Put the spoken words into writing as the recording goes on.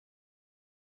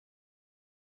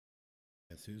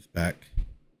Guess who's back?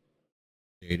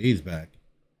 JD's back.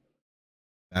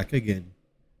 Back again.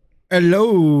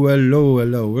 Hello, hello,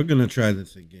 hello. We're gonna try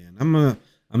this again.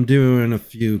 I'm doing a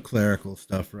few clerical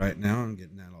stuff right now. I'm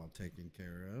getting that all taken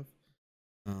care of.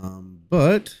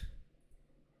 But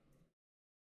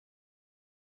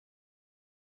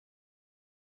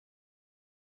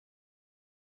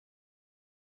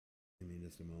give me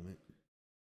just a moment.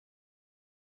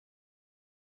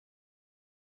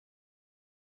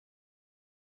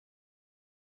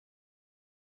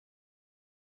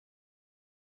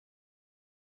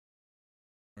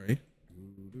 Sorry.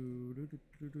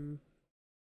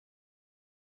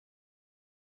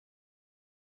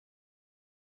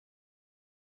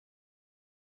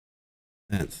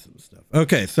 That's some stuff.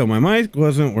 Okay, so my mic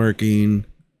wasn't working.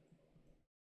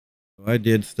 So I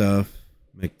did stuff,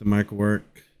 make the mic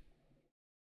work.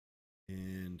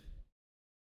 And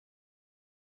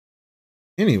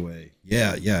anyway,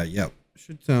 yeah.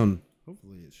 Should sound,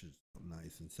 hopefully it should sound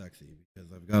nice and sexy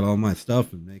because I've got all my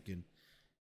stuff and making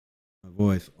my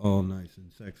voice all nice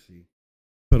and sexy.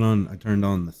 I turned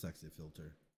on the sexy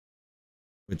filter,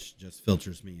 which just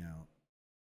filters me out.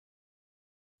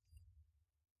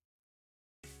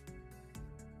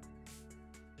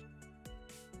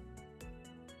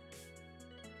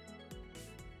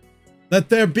 Let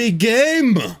there be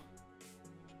game!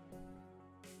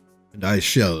 And I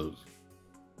shall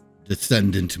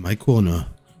descend into my corner.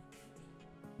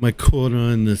 My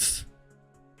corner in this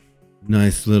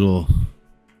nice little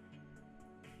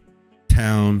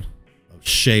town of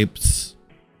shapes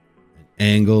and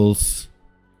angles.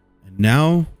 And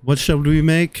now, what shall we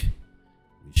make?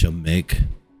 We shall make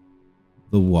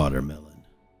the watermelon.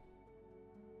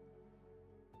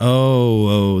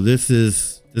 Oh, this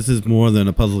is more than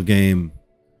a puzzle game.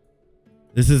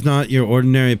 This is not your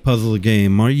ordinary puzzle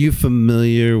game. Are you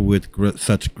familiar with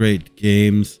such great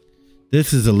games?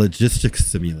 This is a logistics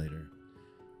simulator.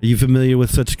 Are you familiar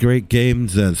with such great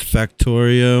games as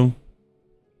Factorio?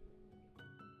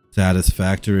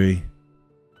 Satisfactory?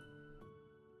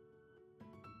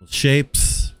 Well,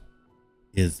 Shapez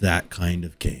is that kind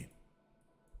of game.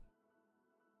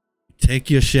 You take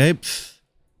your shapes,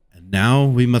 and now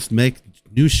we must make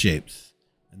new shapes.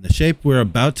 And the shape we're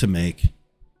about to make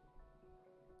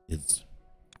is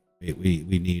we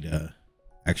need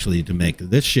actually to make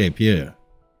this shape here.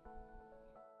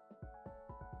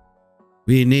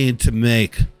 We need to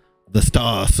make the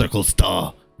star, circle,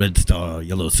 star, red star,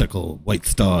 yellow circle, white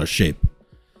star shape.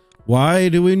 Why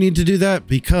do we need to do that?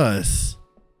 Because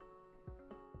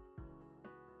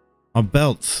our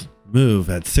belts move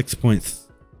at 6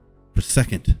 points per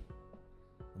second.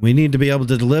 We need to be able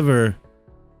to deliver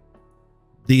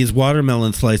these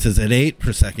watermelon slices at 8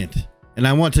 per second. And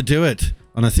I want to do it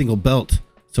on a single belt.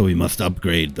 So we must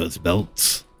upgrade those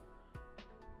belts.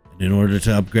 And in order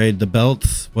to upgrade the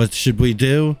belts, what should we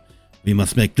do? We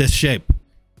must make this shape.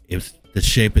 If the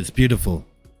shape is beautiful.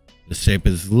 The shape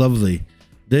is lovely.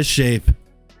 This shape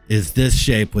is this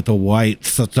shape with a white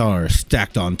star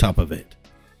stacked on top of it.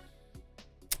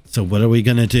 So what are we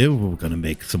going to do? We're going to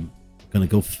make some, we're going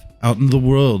to go out in the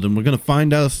world and we're going to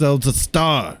find ourselves a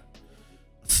star.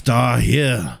 A star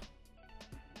here.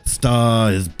 A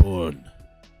star is born.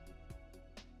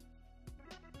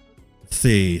 Let's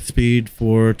see, speed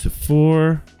 4 to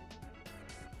 4.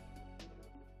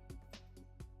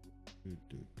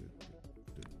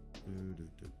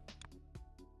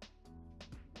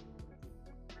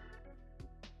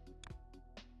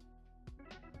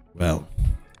 Well,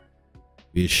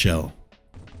 we shall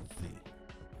see.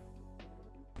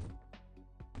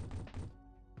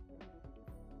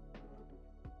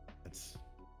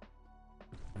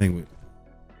 I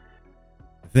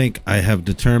think I have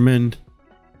determined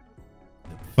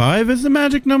that 5 is the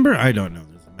magic number. I don't know.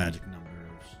 There's a magic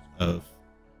number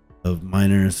of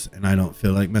miners, and I don't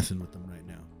feel like messing with them right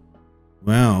now.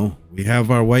 Well, we have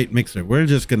our white mixer. We're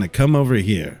just gonna come over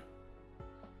here.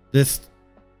 This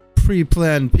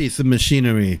pre-planned piece of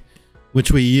machinery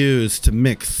which we use to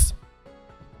mix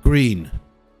green,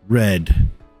 red,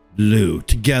 blue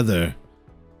together,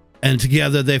 and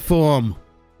together they form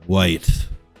white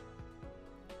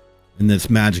in this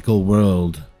magical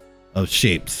world of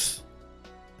shapes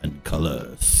and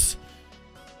colors.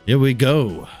 Here we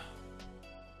go.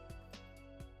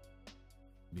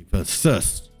 We must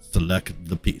first select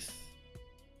the piece.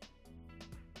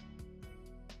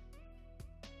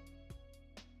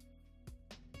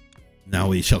 Now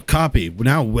we shall copy.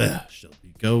 Now where shall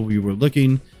we go? We were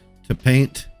looking to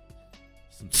paint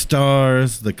some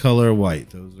stars, the color white.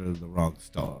 Those are the wrong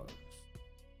stars.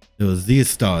 It was these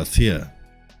stars here.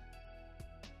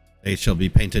 They shall be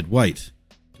painted white.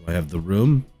 Do I have the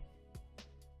room?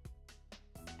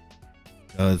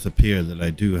 It does appear that I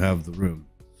do have the room.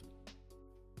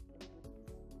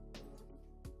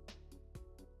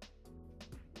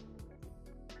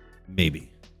 Maybe.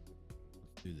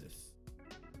 Let's do this.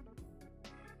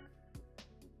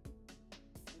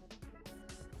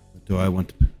 What do I want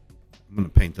to... I'm going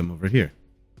to paint them over here.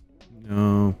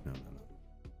 No.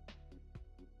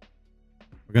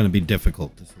 We're going to be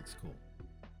difficult. This looks cool.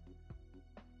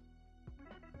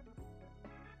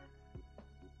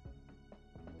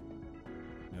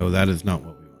 No, that is not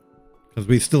what we want. Because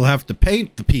we still have to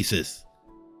paint the pieces.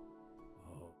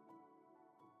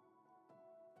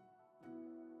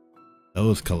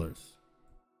 Those colors.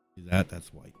 See that?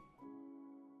 That's white.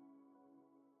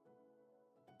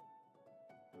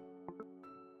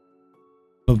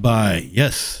 Bye-bye.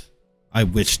 Yes. I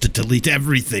wish to delete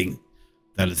everything.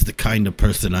 That is the kind of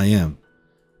person I am.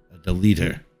 A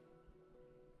deleter.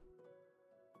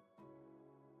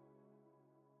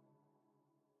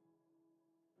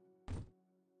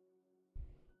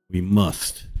 We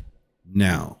must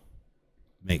now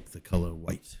make the color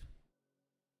white.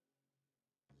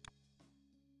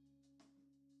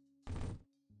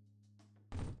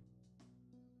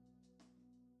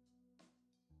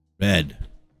 Red.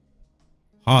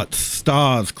 Hot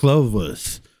stars,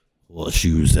 clovers,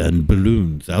 horseshoes, and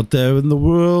balloons out there in the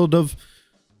world of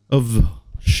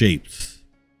shapes.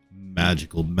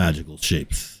 Magical, magical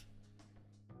shapes.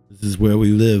 This is where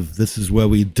we live. This is where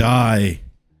we die.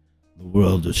 The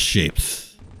world of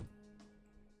shapes.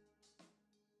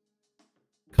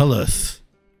 Colors.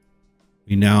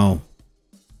 We now...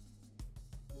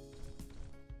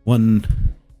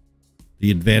 The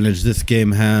advantage this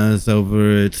game has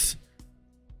over its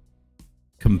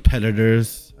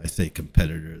competitors. I say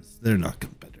competitors. They're not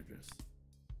competitors.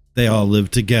 They all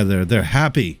live together. They're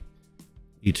happy.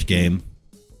 Each game.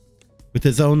 With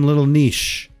its own little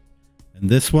niche. And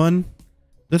this one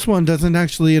doesn't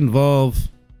actually involve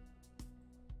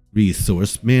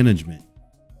resource management.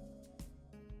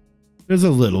 There's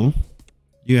a little.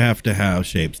 You have to have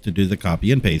shapes to do the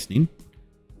copy and pasting.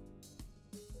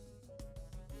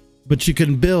 But you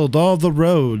can build all the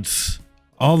roads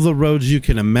you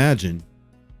can imagine.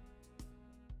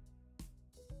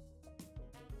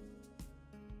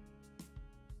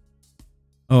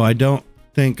 Oh, I don't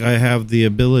think I have the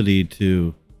ability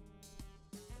to...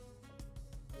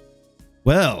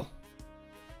 Well,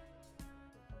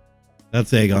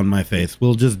 that's egg on my face.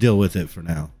 We'll just deal with it for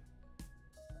now.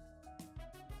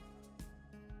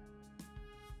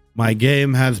 My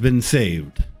game has been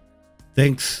saved.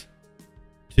 Thanks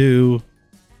to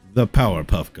the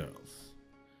Powerpuff Girls.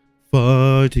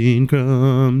 Fighting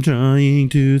crime, trying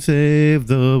to save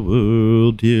the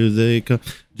world. Here they come,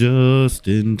 just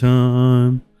in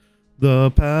time.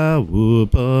 The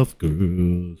Powerpuff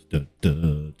Girls. Da,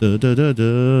 da, da, da, da,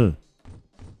 da.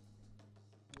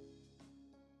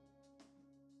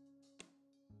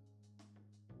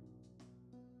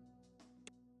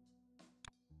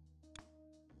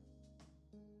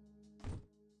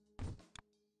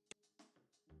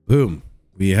 Boom.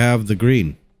 We have the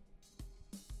green.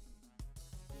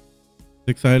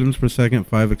 6 items per second,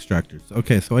 5 extractors.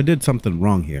 Okay, so I did something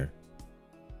wrong here.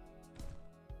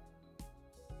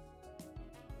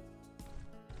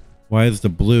 Why is the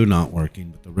blue not working,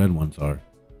 but the red ones are?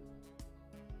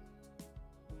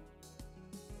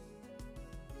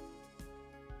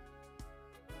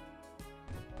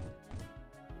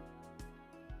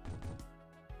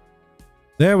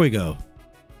 There we go.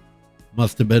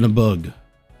 Must have been a bug.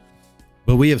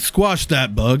 But we have squashed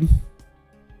that bug.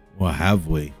 Or have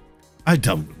we? I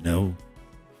don't know.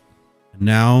 And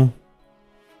now,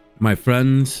 my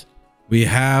friends, we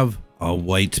have a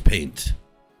white paint.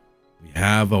 We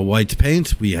have a white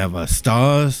paint. We have our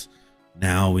stars.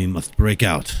 Now we must break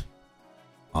out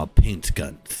our paint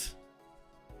guns.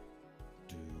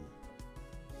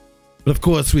 But of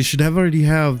course, we should have already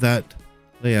have that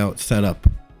layout set up.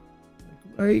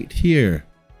 Like right here.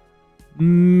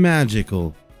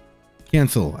 Magical.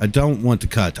 Cancel. I don't want to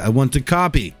cut. I want to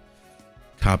copy.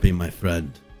 Copy, my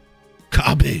friend.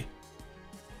 Copy.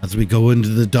 As we go into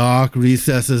the dark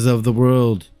recesses of the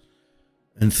world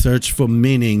and search for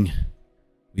meaning,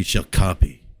 we shall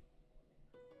copy.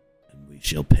 And we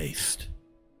shall paste.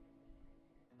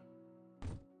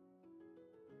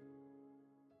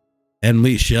 And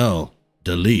we shall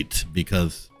delete,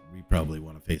 because we probably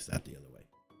want to face that the other way.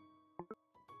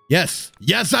 Yes.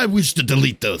 Yes, I wish to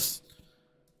delete those.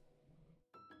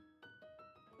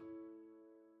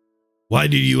 Why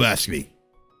do you ask me?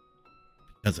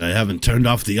 Because I haven't turned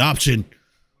off the option.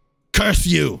 Curse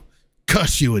you!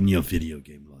 Curse you and your video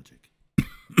game logic.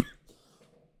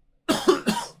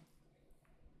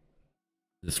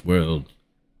 This world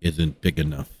isn't big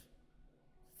enough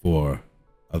for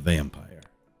a vampire.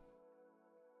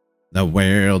 The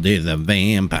world is a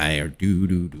vampire. Do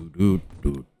do do do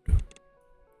do do.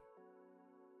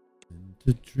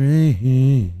 The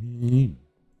train,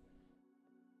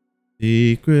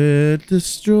 secret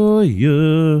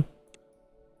destroyer,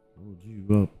 hold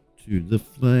you up to the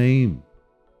flame.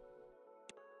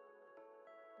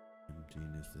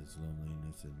 Emptiness is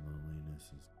loneliness, and loneliness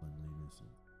is cleanliness.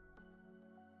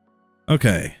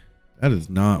 Okay, that is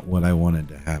not what I wanted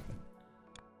to happen.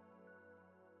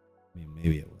 I mean,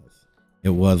 maybe it was. It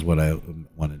was what I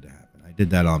wanted to happen. I did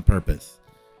that on purpose.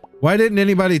 Why didn't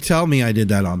anybody tell me I did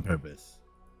that on purpose?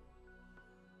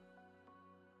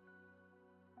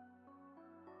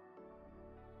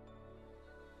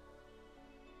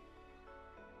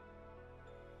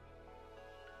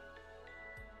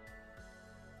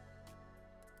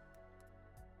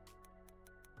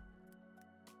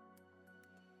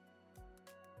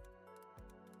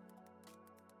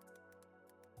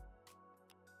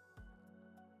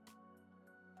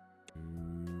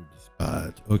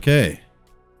 Okay.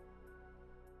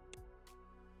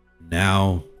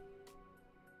 Now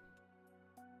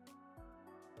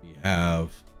we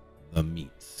have the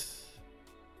meats.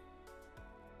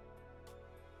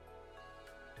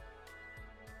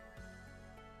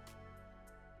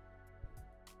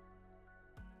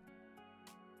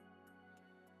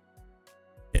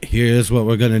 Here's what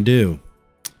we're going to do.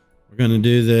 We're going to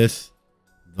do this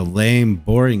the lame,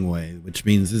 boring way, which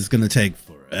means it's going to take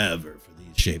forever for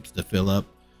these shapes to fill up.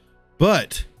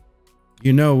 But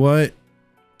you know what?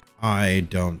 I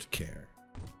don't care.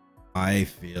 I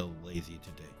feel lazy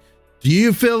today. Do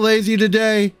you feel lazy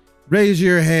today? Raise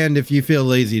your hand if you feel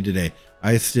lazy today.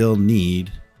 I still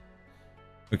need.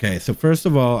 Okay, so first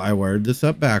of all, I wired this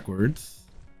up backwards.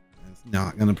 It's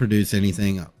not going to produce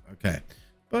anything up. Okay.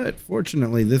 But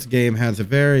fortunately, this game has a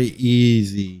very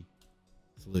easy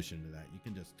solution to that. You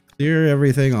can just clear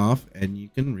everything off and you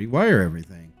can rewire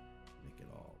everything. Make it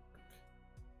all work.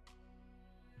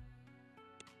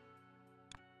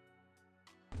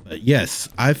 But yes,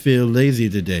 I feel lazy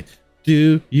today.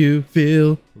 Do you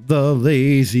feel the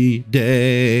lazy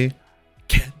day?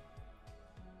 Ken.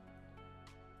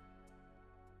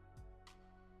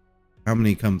 How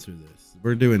many come through this?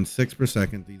 We're doing 6 per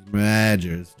second. These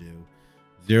badgers do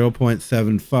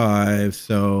 0.75,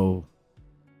 so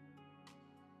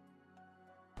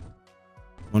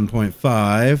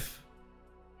 1.5.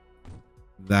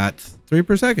 That's 3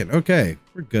 per second. Okay,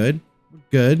 we're good. We're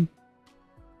good.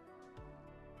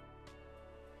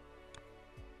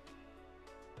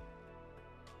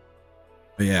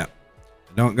 But yeah,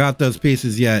 I don't got those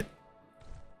pieces yet.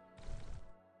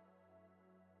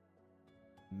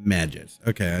 Mages.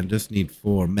 Okay, I just need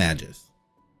 4 mages.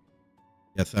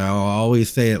 Yes, I'll always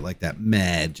say it like that.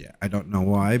 Magic. I don't know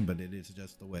why, but it is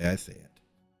just the way I say it.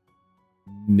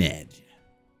 Magic.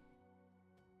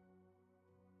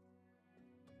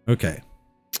 Okay.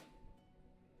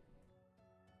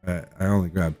 I only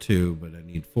grabbed 2, but I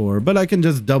need 4. But I can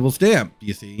just double stamp,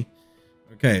 you see.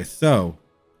 Okay, so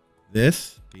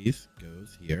this piece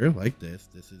goes here like this.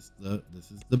 This is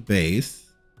the base.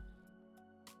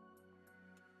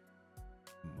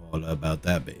 I'm all about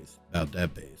that base. About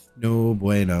that base. No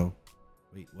bueno.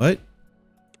 Wait, what?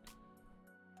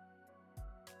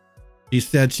 She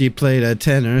said she played a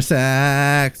tenor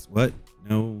sax. What?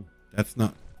 No, that's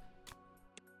not.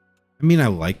 I mean, I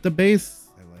like the bass.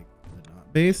 I like the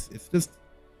not bass. It's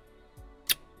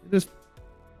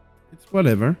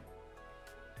whatever.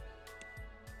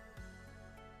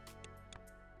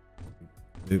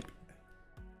 Boop.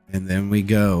 And then we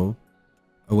go.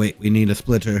 Oh wait, we need a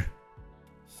splitter.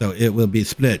 So it will be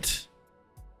split.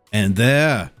 And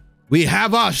there we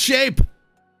have our shape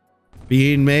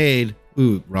being made.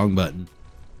 Ooh, wrong button.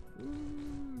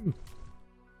 Ooh.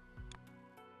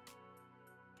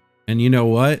 And you know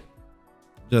what?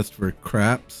 Just for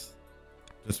craps,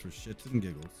 just for shits and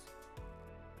giggles.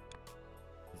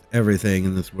 Everything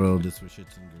in this world is for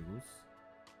shits and giggles.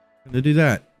 I'm gonna do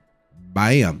that.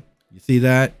 Bam. You see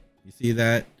that? You see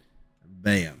that?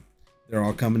 Bam. They're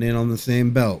all coming in on the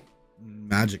same belt.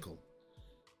 Magical.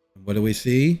 And what do we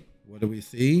see? What do we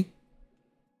see?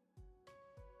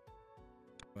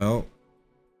 Well,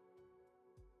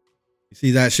 you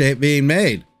see that shape being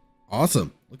made.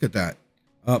 Awesome. Look at that.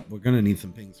 Oh, we're going to need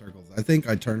some pink circles. I think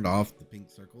I turned off the pink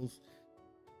circles.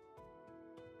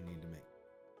 I need to make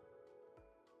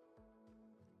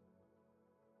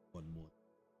one more.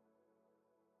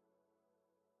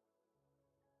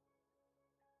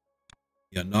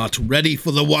 You're not ready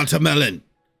for the watermelon.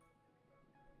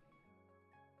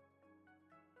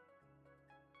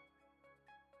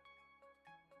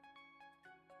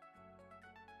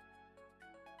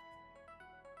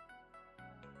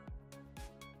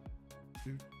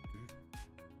 Okay.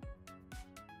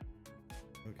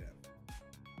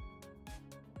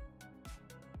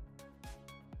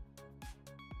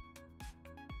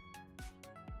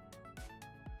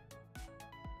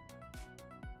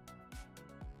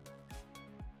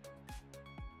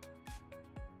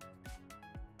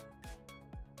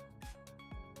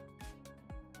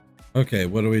 Okay,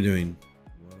 what are we doing?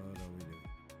 What are we doing?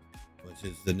 Which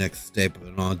is the next step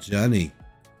in our journey?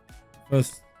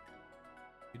 First,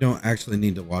 you don't actually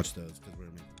need to watch those because we're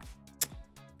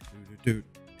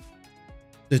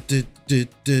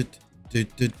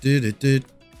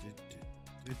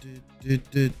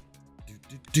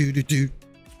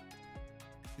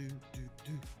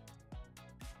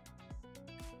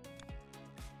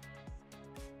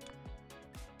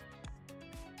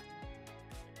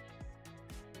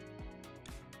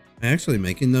actually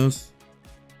making those.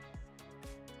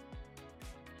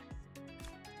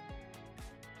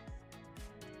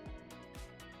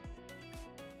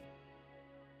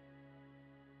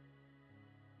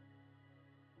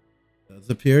 Does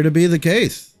appear to be the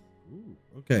case. Ooh,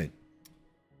 okay.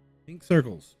 Pink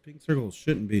circles. Pink circles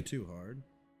shouldn't be too hard.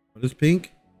 What is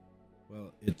pink?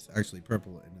 Well, it's actually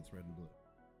purple and it's red and blue.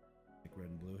 Make red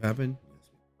and blue happen?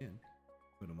 Yes, we can.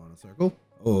 Put them on a circle.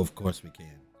 Oh, of course we can.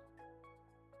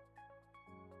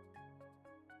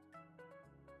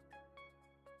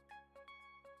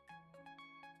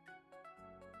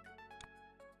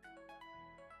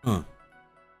 Huh.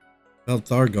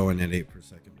 Belts are going at 8 per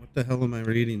second. What the hell am I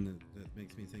reading that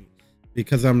makes me think?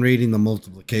 Because I'm reading the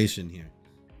multiplication here.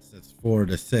 It says 4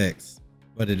 to 6,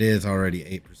 but it is already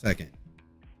 8 per second.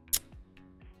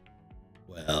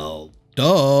 Well,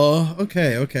 duh.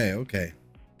 Okay.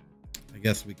 I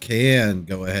guess we can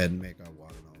go ahead and make our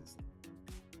watermelons.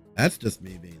 That's just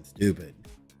me being stupid.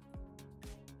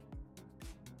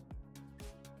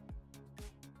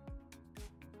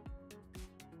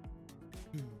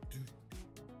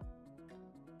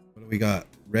 What do we got?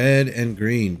 Red and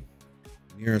green.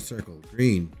 Near a circle.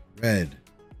 Green, red,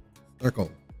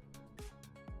 circle.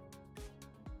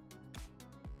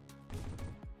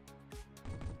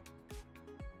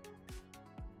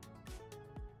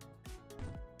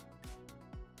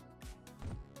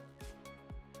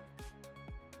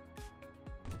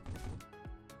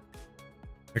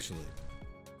 Actually,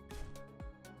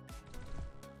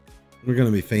 we're going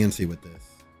to be fancy with this.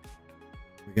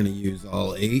 We're going to use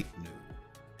all 8. No.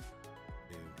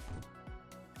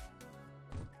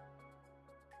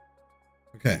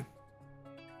 Okay.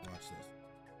 Watch this.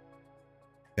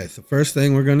 Okay, so first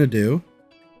thing we're going to do,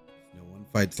 no one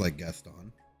fights like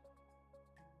Gaston.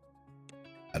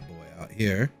 That boy out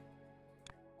here.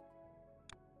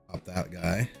 Pop that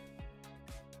guy.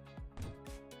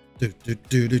 Doot, doot,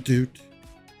 doot, doot, doot.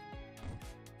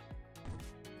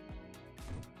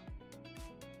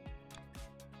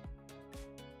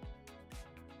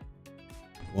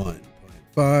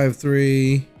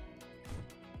 $1.53.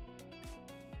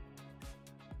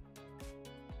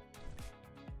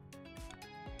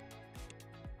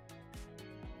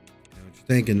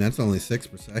 Thinking that's only 6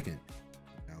 per second.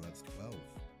 Now that's 12.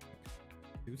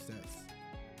 2 sets.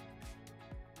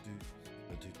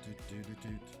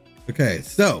 Okay,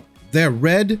 so they're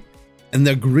red and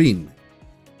they're green.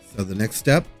 So the next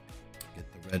step, get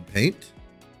the red paint.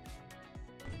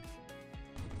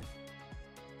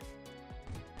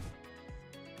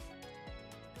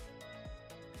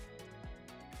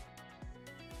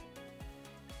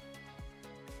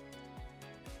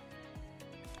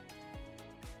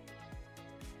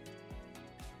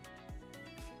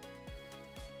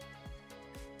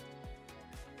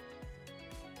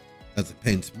 That's a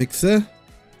paint mixer. Give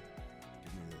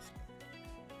me this.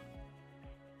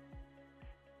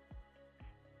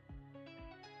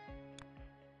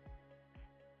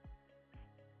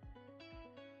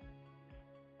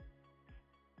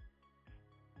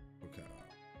 Okay.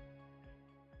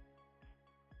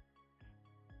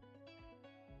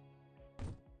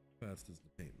 Fast is the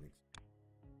paint mixer.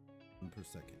 1 per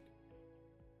second.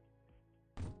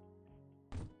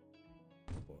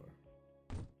 4.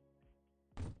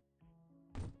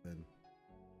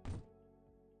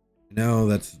 No,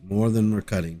 that's more than we're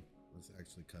cutting. Let's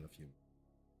actually cut a few.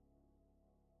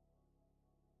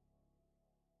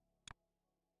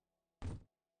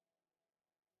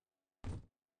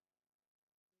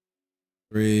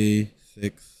 3,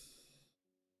 6.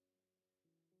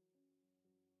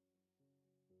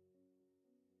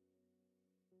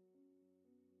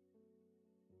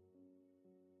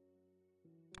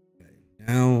 Okay,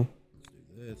 now let's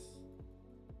do this.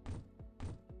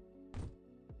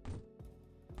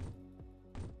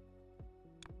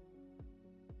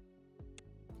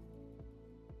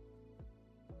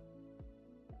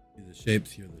 the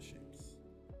shapes, here are the shapes.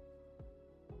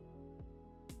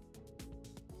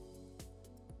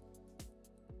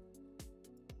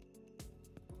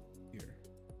 Here.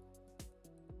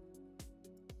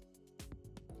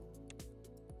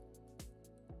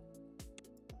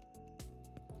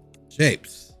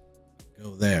 Shapes.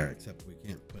 Go there, except we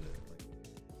can't put it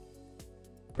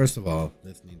like. First of all,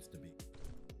 this needs to be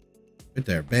right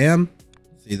there. Bam.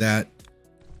 See that?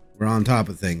 We're on top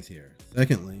of things here.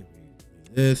 Secondly, we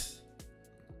do this.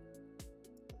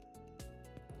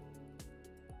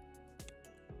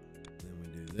 Then we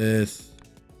do this.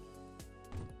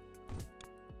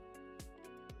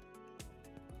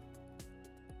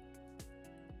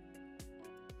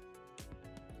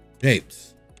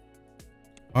 Shapes.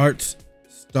 Hearts,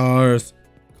 stars,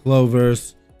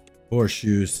 clovers,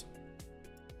 horseshoes,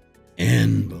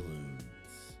 and balloons.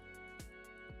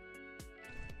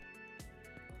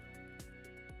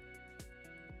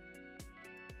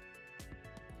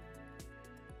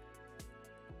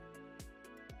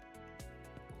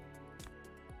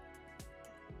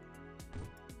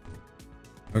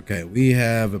 Okay, we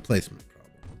have a placement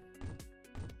problem.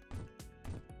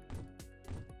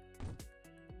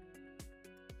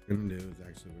 What we're gonna do is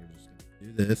actually we're just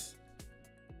gonna do this.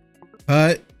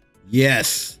 Cut.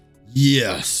 Yes.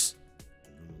 Yes.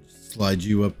 And we'll just slide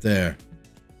you up there.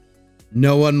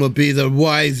 No one will be the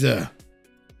wiser.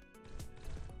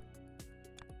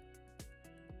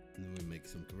 And then we make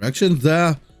some corrections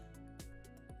there.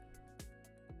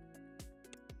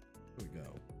 Here we go.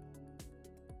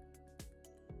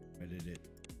 Why did it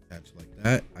attach like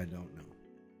that? I don't know.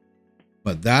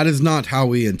 But that is not how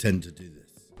we intend to do this.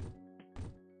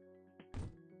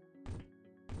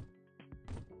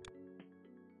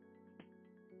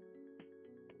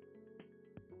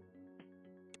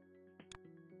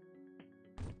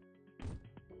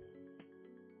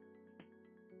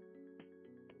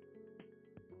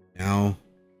 Now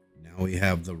we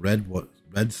have the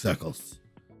red circles.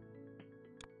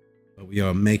 But we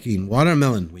are making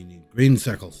watermelon. We need green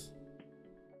circles.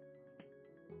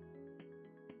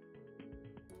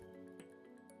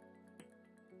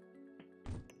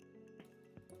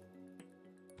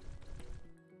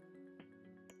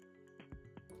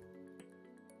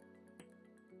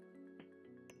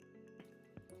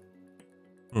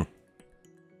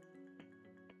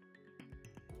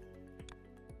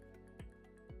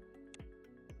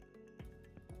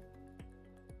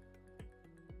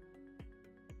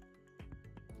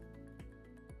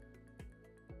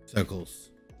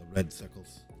 Circles, the red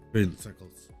circles, green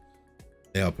circles.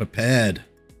 They are prepared.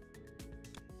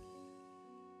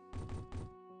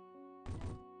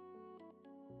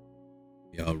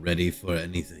 We are ready for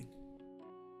anything.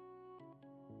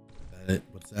 Is that it?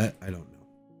 What's that? I don't know.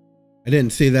 I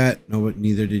didn't see that. No,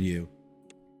 neither did you.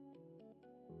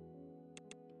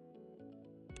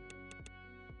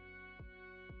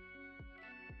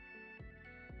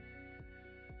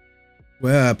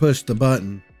 Well, I pushed the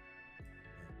button.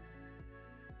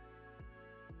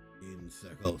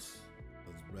 Circles,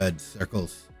 those red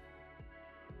circles.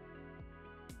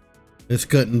 This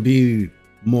couldn't be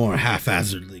more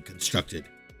haphazardly constructed,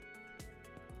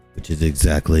 which is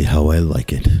exactly how I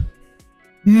like it.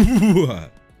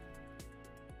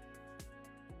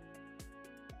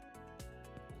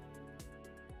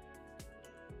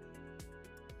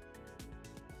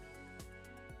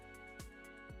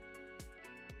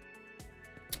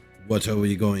 What are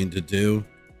we going to do?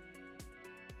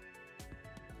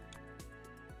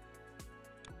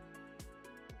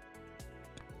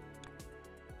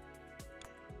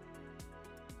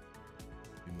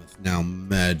 Now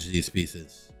merge these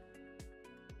pieces.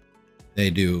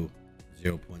 They do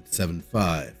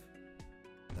 0.75.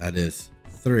 That is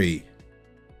 3.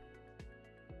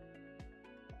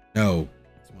 No,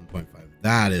 it's 1.5.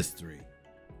 That is 3.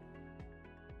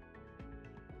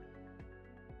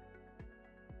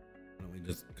 Why don't we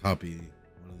just copy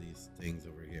one of these things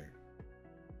over here?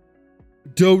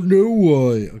 Don't know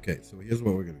why. Okay, so here's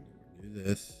what we're gonna do. Do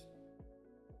this.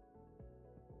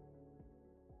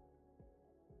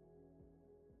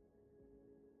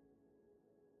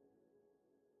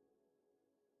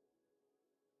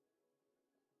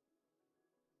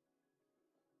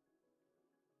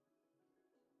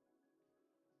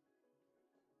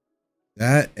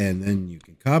 That, and then you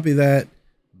can copy that.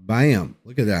 Bam.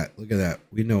 Look at that. Look at that.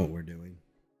 We know what we're doing.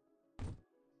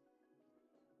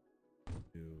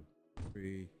 2,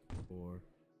 3, 4,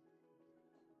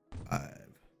 5,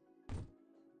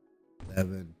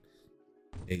 7,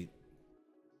 8.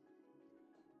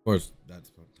 Of course, that's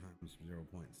times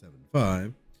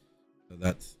 0.75. So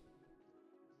that's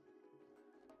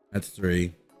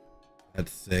 3.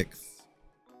 That's 6.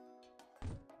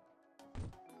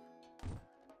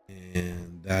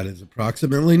 And that is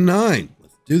approximately 9.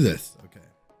 Let's do this. Okay.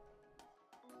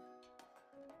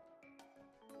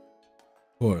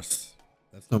 Of course,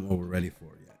 that's not what we're ready for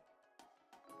yet.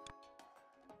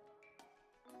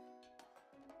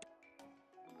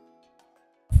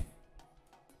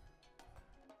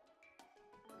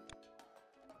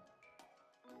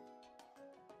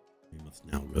 We must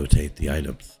now rotate the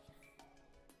items.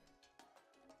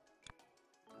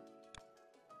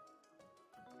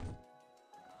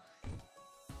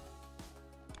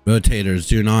 Rotators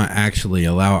do not actually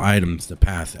allow items to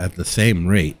pass at the same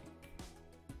rate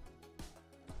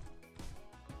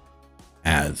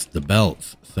as the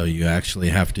belts, so you actually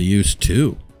have to use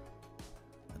 2.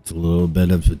 That's a little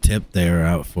bit of a tip there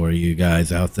out for you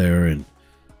guys out there in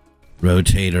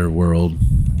rotator world.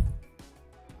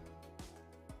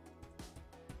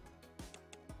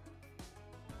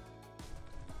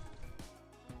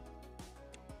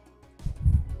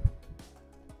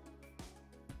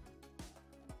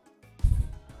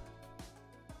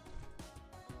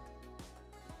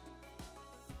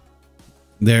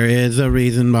 There is a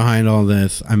reason behind all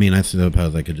this. I mean, I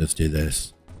suppose I could just do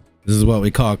this. This is what we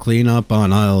call cleanup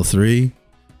on aisle 3.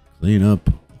 Clean up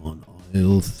on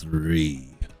aisle 3.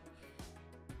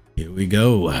 Here we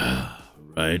go.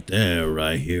 Right there,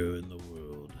 right here in the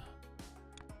world.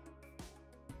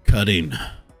 Cutting.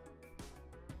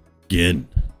 Again.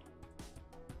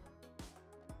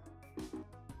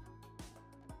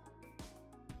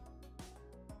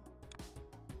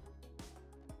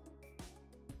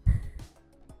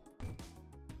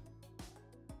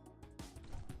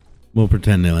 We'll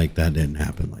pretend like that didn't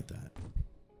happen like that.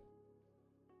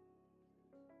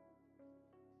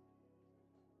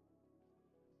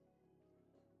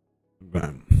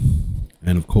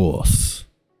 And of course,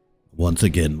 once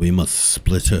again, we must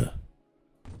splitter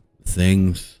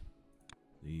things.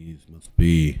 These must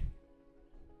be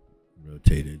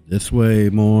rotated this way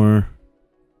more.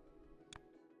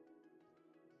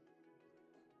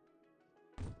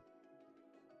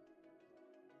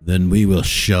 Then we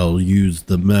shall use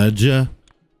the merger.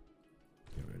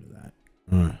 Get rid of that.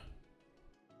 All right.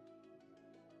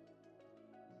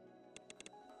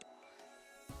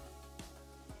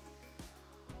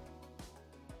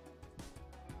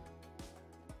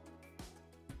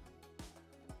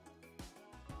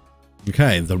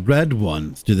 Okay, the red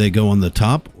ones, do they go on the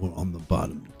top or on the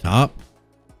bottom? Top,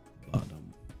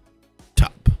 bottom,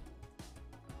 top.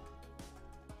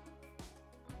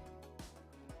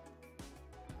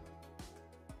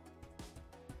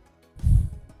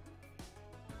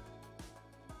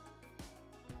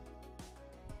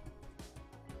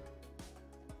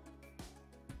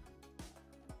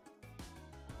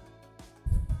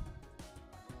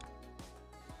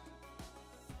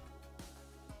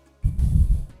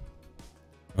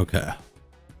 Okay.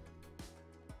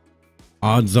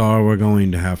 Odds are we're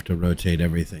going to have to rotate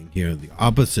everything here in the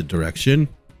opposite direction.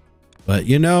 But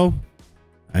you know,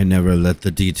 I never let the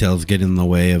details get in the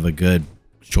way of a good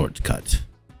shortcut.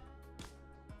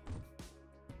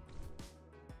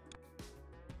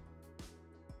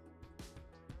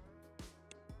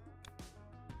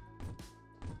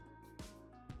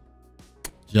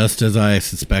 Just as I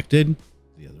suspected,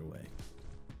 the other way.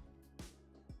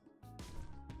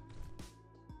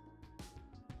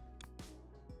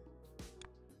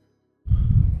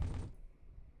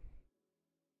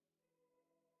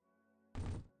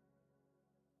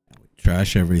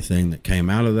 Trash everything that came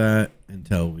out of that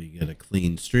until we get a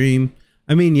clean stream.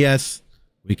 I mean, yes,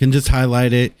 we can just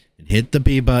highlight it and hit the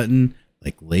B button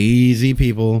like lazy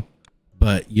people.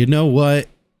 But you know what?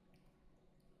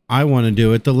 I want to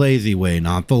do it the lazy way,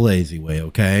 not the lazy way,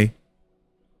 okay?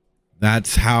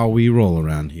 That's how we roll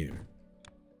around here.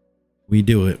 We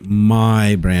do it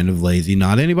my brand of lazy,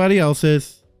 not anybody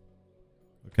else's.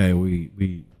 Okay,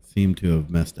 we seem to have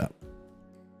messed up.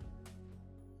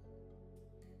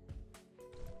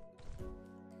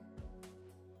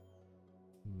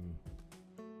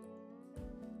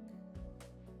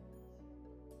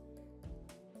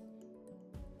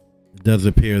 It does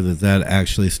appear that that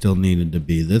actually still needed to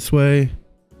be this way.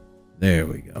 There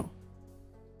we go.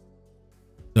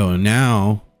 So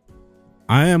now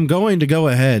I am going to go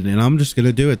ahead and I'm just going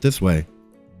to do it this way.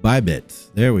 By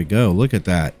bits. There we go. Look at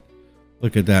that.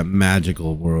 Look at that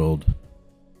magical world.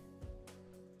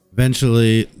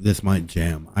 Eventually this might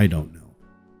jam. I don't know.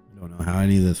 I don't know how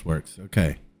any of this works.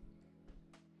 Okay.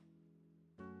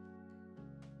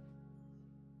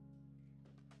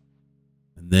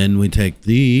 Then we take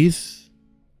these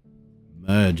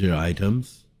merger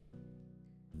items,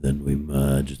 then we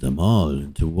merge them all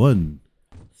into one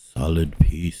solid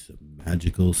piece of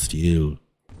magical steel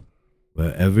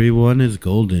where everyone is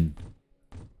golden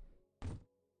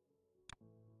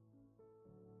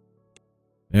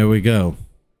There we go.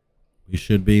 We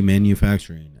should be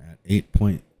manufacturing at 8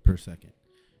 point per second.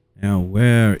 Now,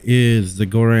 where is the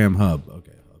Goram hub?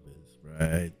 Okay, hub is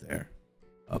right there.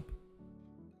 Up.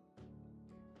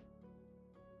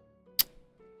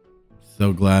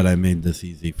 So glad I made this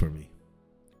easy for me.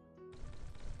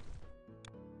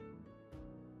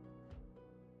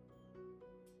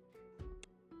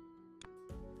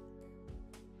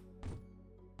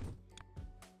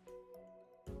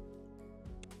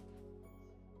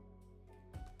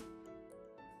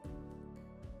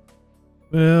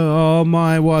 Oh,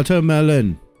 my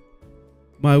watermelon.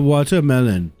 My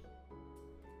watermelon.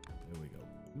 There we go.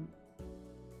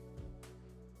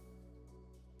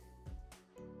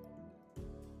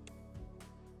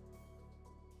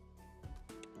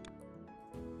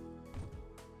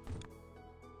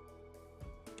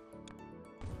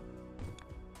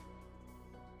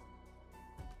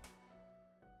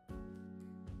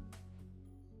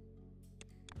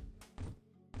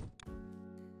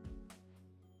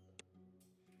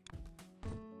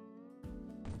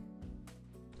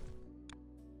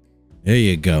 There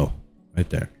you go. Right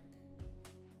there.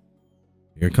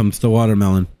 Here comes the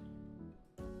watermelon.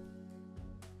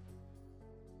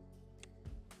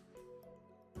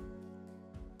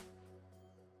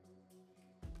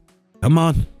 Come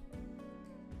on.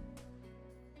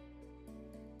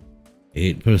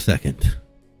 8 per second.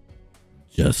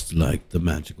 Just like the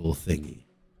magical thingy.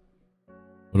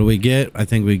 What do we get? I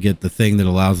think we get the thing that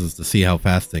allows us to see how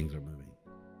fast things are moving.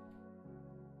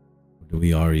 Do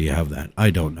we already have that? I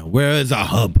don't know. Where is our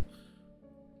hub?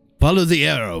 Follow the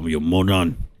arrow, you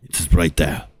moron. It's right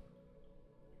there.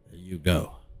 There you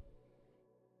go.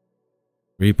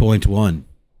 3.1.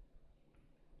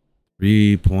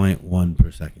 3.1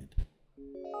 per second.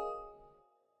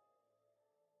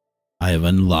 I have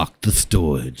unlocked the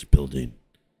storage building.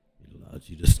 It allows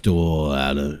you to store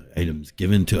items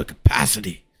given to a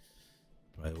capacity.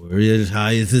 Priority as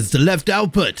high as is the left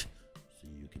output.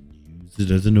 It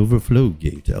as an overflow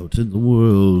gate out in the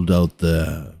world out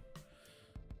there.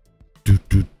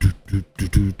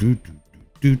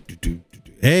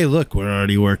 Hey, look, we're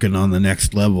already working on the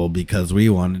next level because we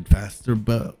wanted faster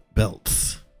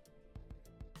belts.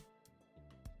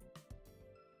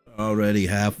 Already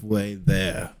halfway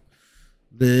there.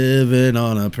 Living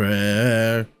on a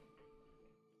prayer.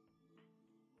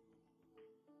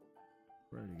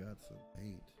 Already got some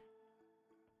paint.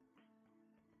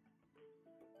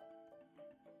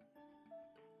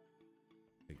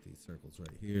 Take these circles right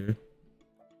here.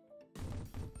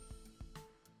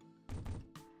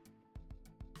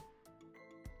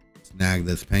 Snag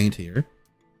this paint here.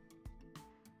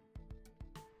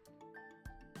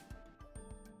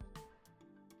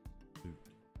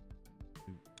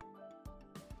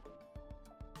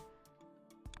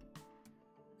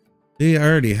 See, I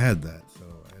already had that, so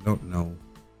I don't know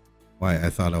why I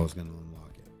thought I was going to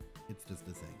unlock it. It's just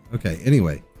a thing. Okay,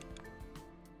 anyway.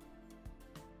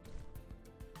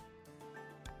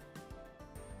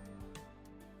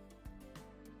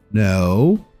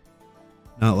 No,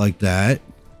 not like that.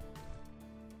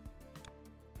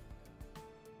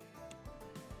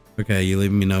 Okay, you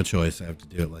leave me no choice. I have to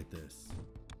do it like this.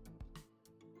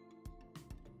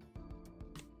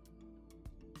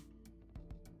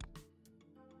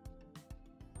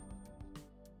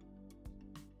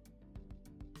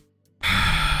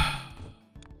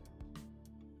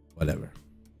 Whatever.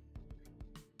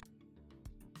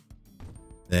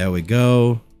 There we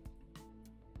go.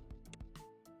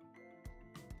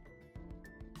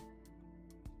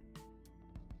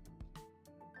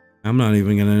 I'm not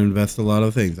even going to invest a lot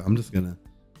of things. I'm just going to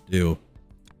do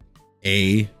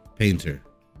a painter.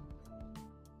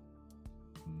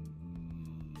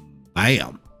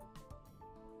 Bam.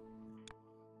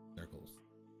 Circles.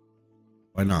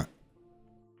 Why not?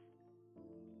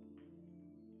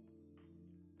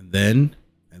 And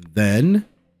then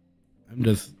I'm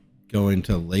just going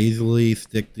to lazily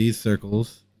stick these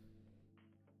circles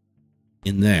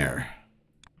in there.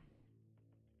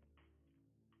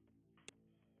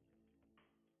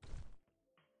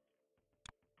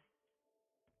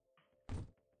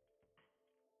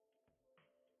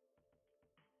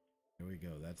 There we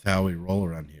go. That's how we roll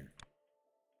around here.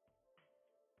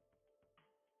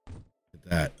 Look at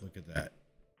that. Look at that.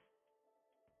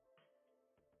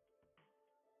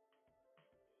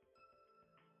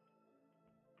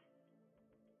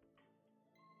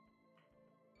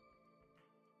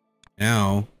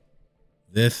 Now,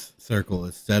 this circle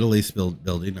is steadily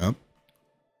building up.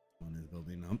 One is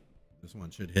building up. This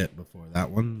one should hit before that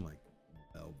one, like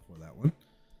fell before that one.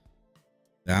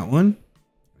 That one,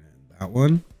 and that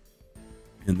one,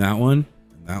 and that one,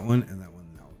 and that one, and that one,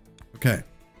 and that one. Okay.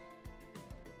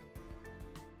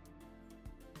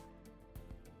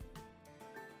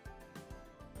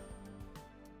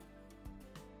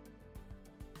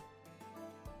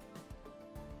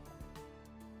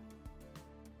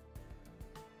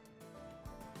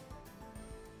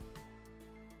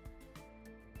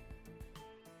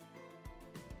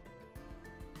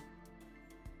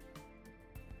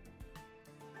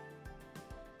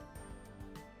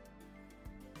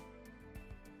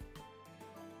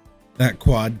 That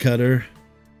quad cutter,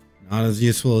 not as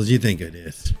useful as you think it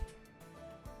is.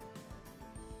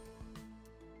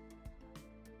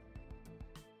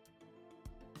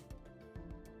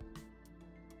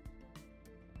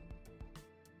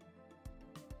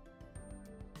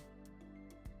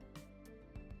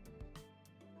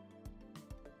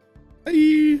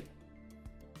 Bye.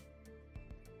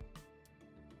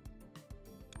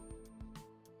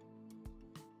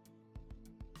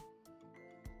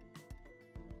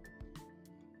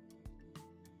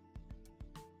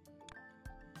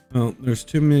 Well, there's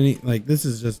too many, like, this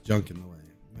is just junk in the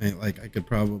way. Like, I could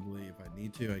probably, if I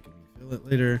need to, I can refill it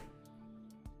later.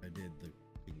 I did the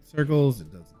big circles.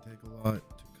 It doesn't take a lot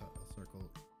to cut a circle.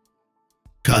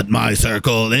 Cut my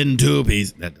circle into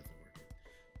pieces. That doesn't work.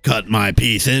 Cut my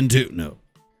piece into, no.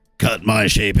 Cut my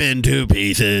shape into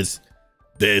pieces.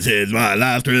 This is my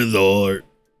last resort.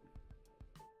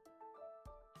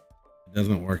 It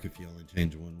doesn't work if you only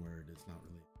change one word. It's not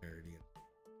really a parody.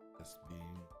 It's just being...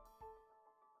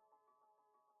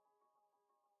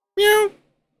 Meow.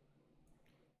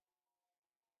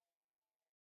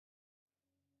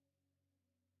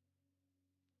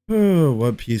 Oh,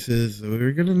 what pieces?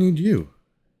 We're gonna need you.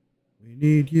 We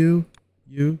need you.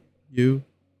 You.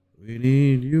 We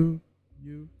need you.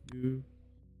 You.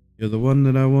 You're the one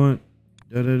that I want.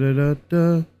 Da da da da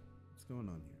da. What's going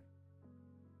on here?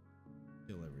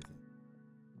 Kill everything.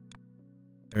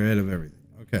 Get rid of everything.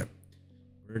 Okay.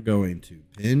 We're going to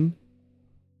pin.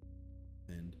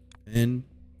 And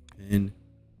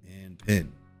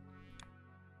pin.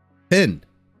 There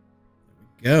we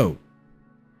go.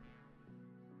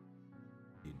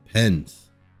 Need pens.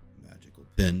 Magical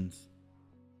pens.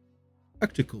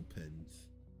 Practical pens.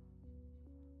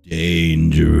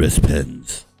 Dangerous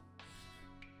pens.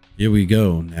 Here we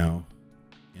go now.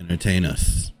 Entertain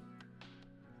us.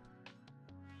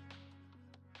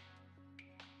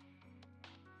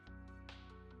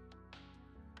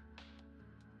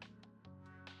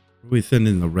 What are we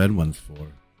sending the red ones for?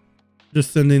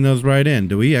 Just sending those right in.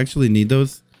 Do we actually need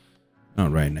those?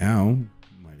 Not right now.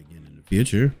 Might again in the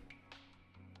future.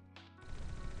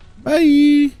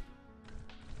 Bye.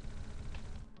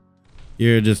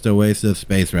 You're just a waste of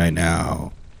space right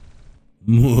now.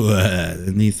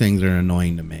 And these things are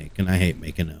annoying to make, and I hate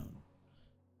making them.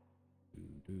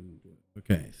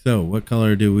 Okay, so what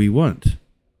color do we want?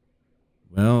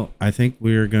 Well, I think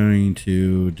we're going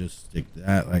to just stick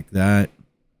that like that.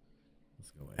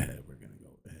 Let's go ahead. We're going to go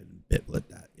ahead and biblet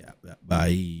that. Yeah,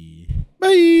 bye.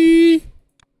 Bye.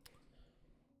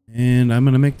 And I'm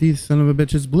going to make these son of a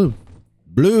bitches blue.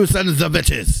 Blue sons of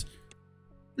bitches.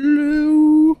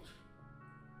 Blue.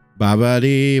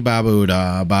 Babadi,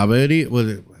 babuda, babadi.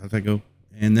 How's that go?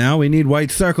 And now we need white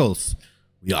circles.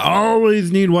 We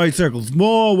always need white circles.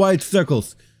 More white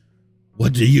circles.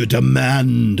 What do you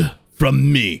demand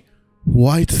from me?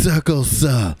 White circles,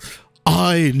 sir.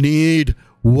 I need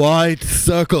white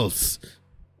circles.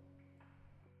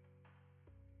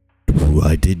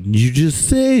 Why didn't you just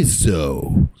say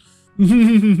so?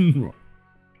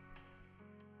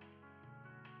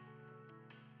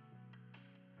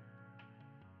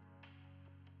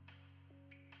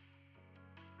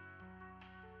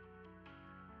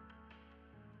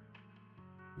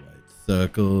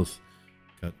 Circles,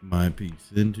 cut my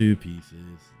piece into pieces.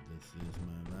 This is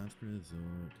my last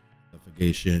resort.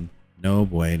 Suffocation, no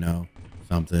bueno.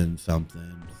 Something.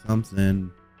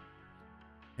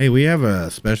 Hey, we have a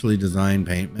specially designed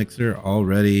paint mixer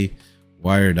already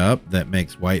wired up that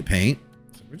makes white paint.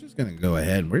 So we're just gonna go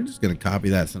ahead and we're just gonna copy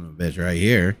that son of a bitch right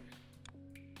here.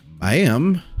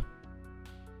 Bam.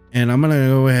 And I'm gonna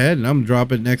go ahead and I'm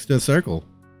drop it next to a circle.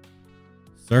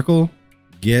 Circle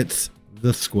gets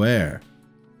the square.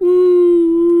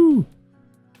 Woo!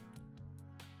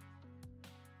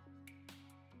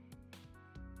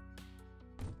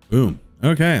 Boom.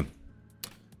 Okay. And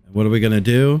what are we going to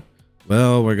do?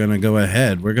 Well, we're going to go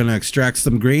ahead. We're going to extract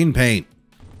some green paint.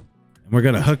 And we're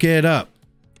going to hook it up.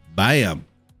 Bam.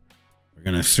 We're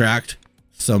going to extract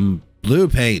some blue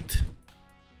paint.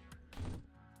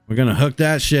 We're going to hook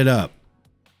that shit up.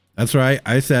 That's right.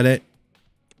 I said it.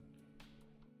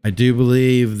 I do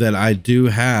believe that I do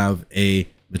have a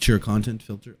mature content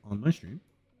filter on my stream.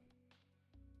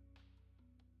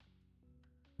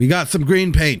 We got some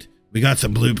green paint. We got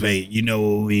some blue paint. You know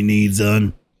what we need,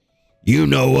 son? You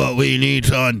know what we need,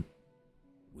 son?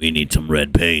 We need some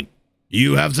red paint.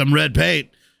 You have some red paint?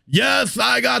 Yes,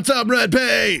 I got some red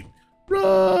paint.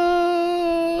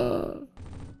 Run!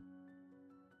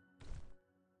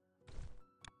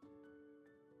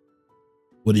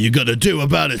 What are you gonna do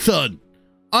about it, son?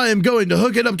 I am going to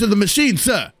hook it up to the machine,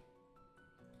 sir.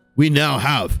 We now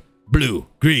have blue,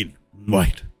 green,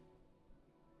 white.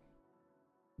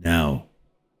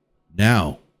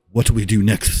 Now, what do we do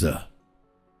next, sir?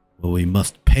 Well, we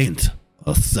must paint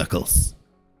our circles.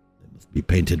 They must be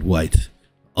painted white.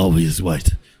 Always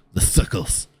white. The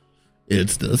circles.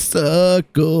 It's the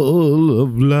circle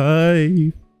of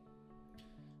life.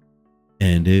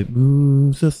 And it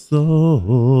moves us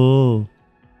all.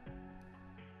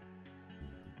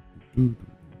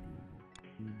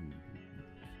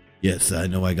 Yes, I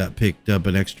know I got picked up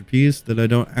an extra piece that I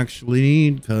don't actually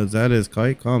need, because that is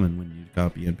quite common when you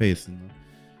copy and paste in the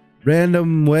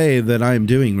random way that I'm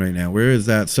doing right now. Where is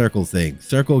that circle thing?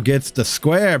 Circle gets the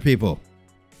square, people.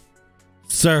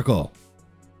 Circle.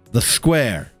 The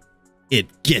square.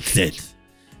 It gets it.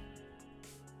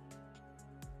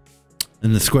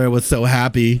 And the square was so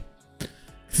happy,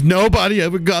 'cause nobody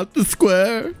ever got the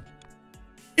square.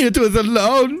 It was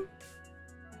alone.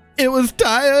 It was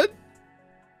tired.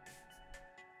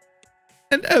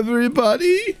 And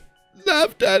everybody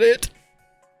laughed at it.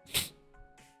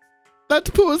 That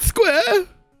poor square.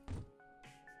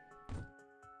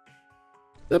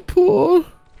 The poor,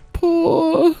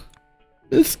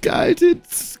 misguided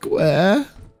square.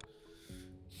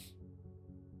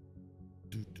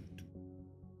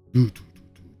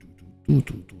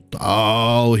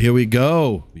 Oh, here we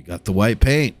go. We got the white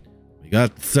paint. We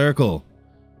got the circle.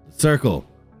 The circle,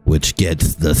 which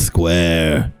gets the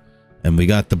square. And we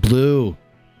got the blue.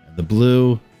 And the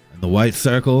blue and the white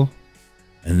circle.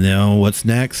 And now what's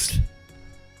next?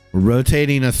 We're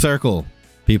rotating a circle,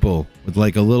 people, with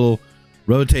like a little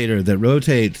rotator that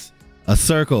rotates a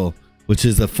circle, which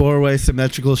is a four-way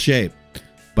symmetrical shape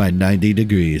by 90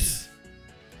 degrees.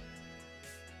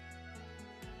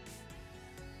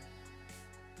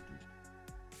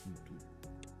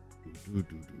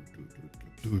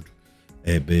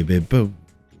 Hey, baby, boom.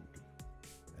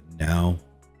 And now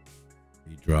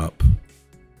we drop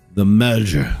the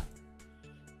merger.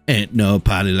 Ain't no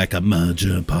party like a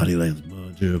merger. Party like a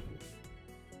merger.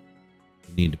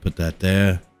 We need to put that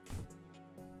there.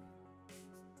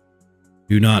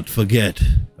 Do not forget.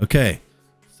 Okay.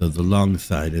 So the long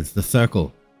side is the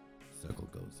circle. Circle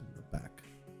goes in the back.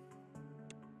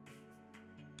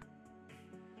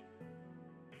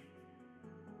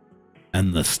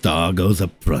 And the star goes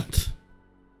up front.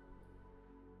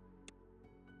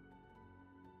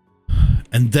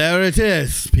 And there it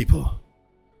is, people.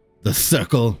 The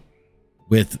circle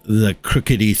with the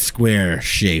crookedy square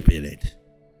shape in it.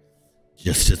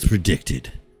 Just as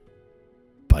predicted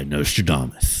by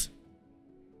Nostradamus.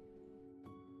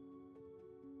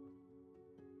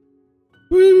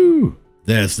 Woo!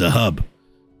 There's the hub.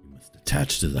 We must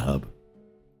attach to the hub.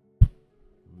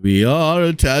 We are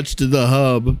attached to the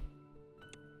hub.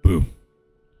 Boom.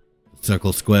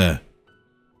 Circle square.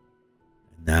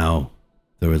 And now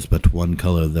there is but one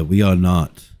color that we are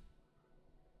not.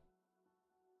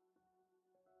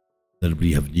 That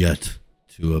we have yet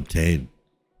to obtain.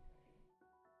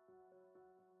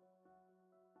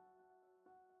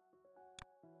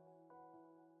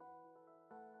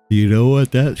 Do you know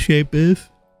what that shape is?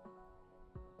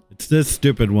 It's this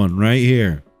stupid one right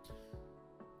here.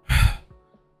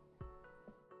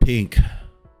 Pink.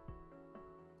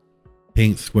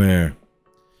 Pink square.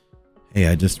 Hey,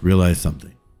 I just realized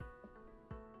something.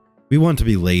 We want to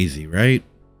be lazy, right?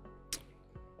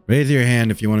 Raise your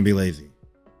hand if you want to be lazy.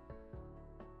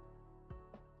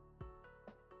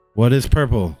 What is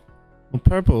purple? Well,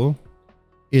 purple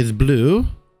is blue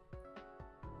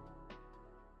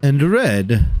and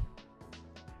red.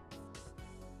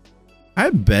 I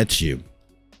bet you.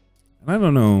 I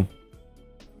don't know.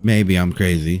 Maybe I'm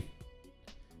crazy.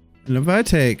 And if I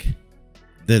take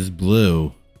this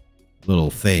blue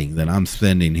little thing that I'm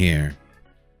spending here,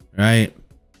 right?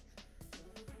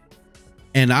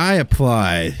 And I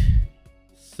apply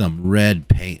some red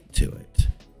paint to it.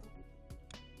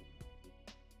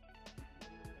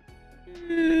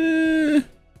 Let's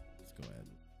go ahead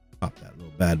and pop that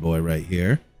little bad boy right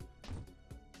here.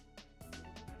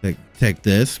 Take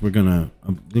this. We're gonna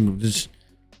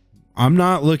I'm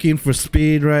not looking for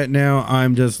speed right now.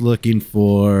 I'm just looking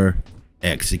for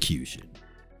execution.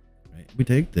 Right? We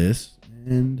take this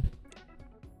and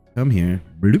come here.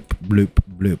 Bloop, bloop,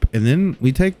 bloop. And then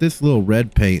we take this little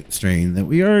red paint strain that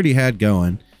we already had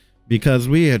going because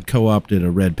we had co-opted a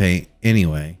red paint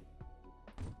anyway.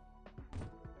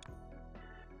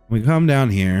 We come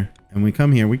down here and we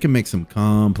come here. We can make some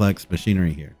complex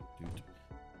machinery here.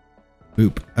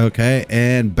 Boop. Okay.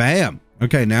 And bam.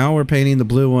 Okay. Now we're painting the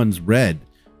blue ones red.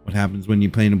 What happens when you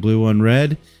paint a blue one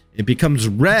red? It becomes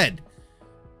red.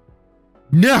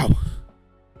 No.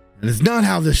 That is not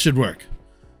how this should work.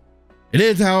 It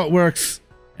is how it works.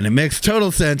 And it makes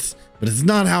total sense. But it's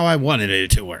not how I wanted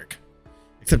it to work.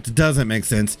 Except it doesn't make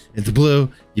sense. It's blue.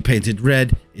 You painted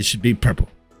red. It should be purple.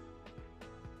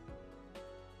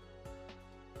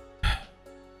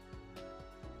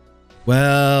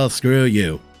 Well, screw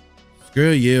you.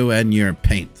 Screw you and your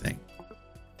paint thing.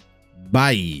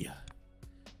 Bye.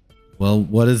 Well,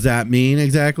 what does that mean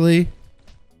exactly?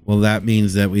 Well, that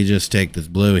means that we just take this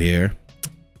blue here.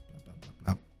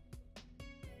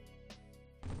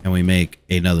 And we make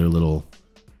another little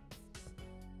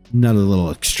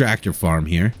extractor farm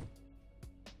here.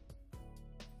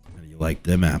 How do you like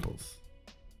them apples?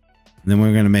 And then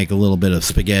we're going to make a little bit of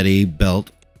spaghetti belt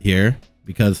here.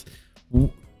 Because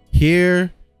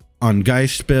here on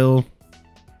Geistspiel,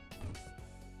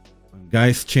 on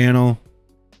Geist channel,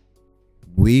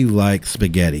 we like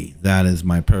spaghetti. That is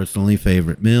my personally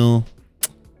favorite meal.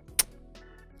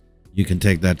 You can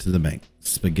take that to the bank.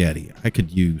 Spaghetti. I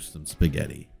could use some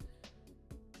spaghetti.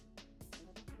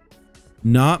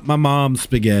 Not my mom's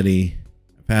spaghetti.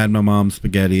 I've had my mom's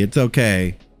spaghetti. It's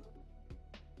okay.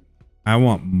 I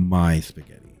want my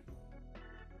spaghetti.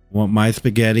 I want my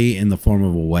spaghetti in the form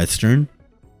of a Western.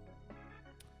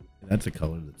 That's a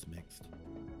color that's mixed.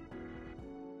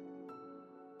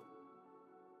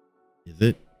 Is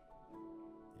it?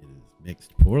 It is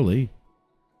mixed poorly.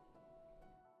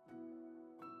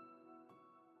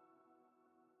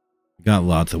 We got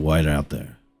lots of white out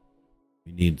there.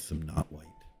 We need some not white.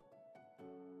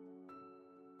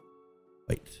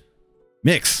 White.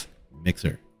 Mix.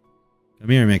 Mixer. Come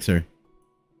here, mixer.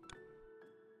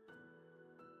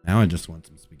 Now I just want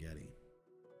some spaghetti.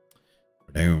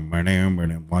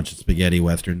 Watch a spaghetti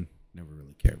western. Never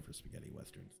really cared for spaghetti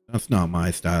westerns. That's not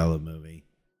my style of movie.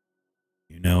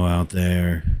 You know, out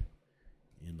there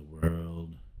in the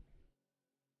world.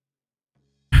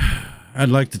 I'd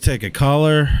like to take a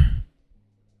collar.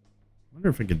 I wonder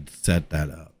if I could set that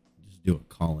up. Just do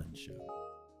a call-in show.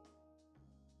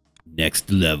 Next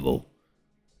level.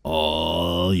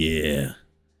 Oh, yeah.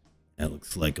 That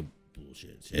looks like a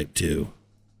bullshit shape, too.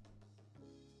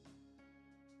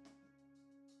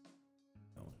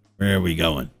 Where are we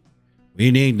going?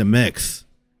 We need to mix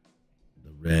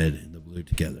the red and the blue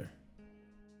together.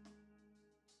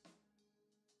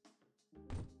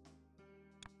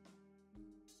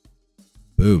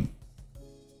 Boom.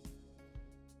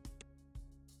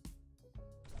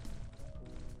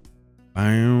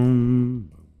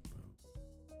 Bam.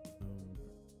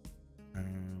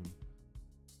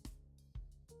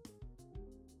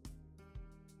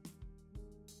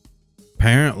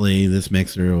 Apparently, this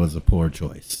mixer was a poor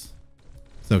choice.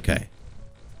 It's okay.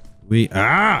 We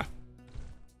can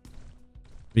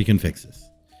fix this.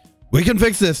 We can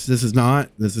fix this. This is not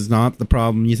the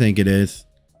problem you think it is.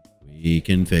 We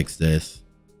can fix this.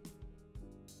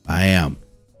 Bam.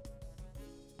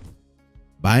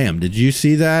 Bam. Did you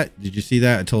see that? Did you see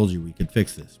that? I told you we could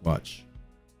fix this. Watch.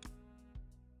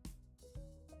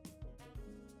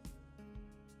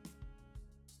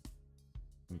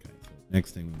 Okay. So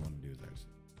next thing we want to do is actually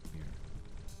here.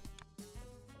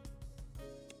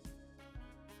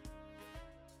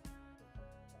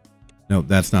 No,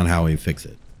 that's not how we fix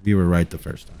it. We were right the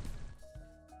first time.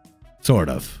 Sort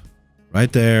of.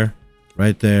 Right there.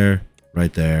 Right there.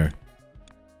 Right there.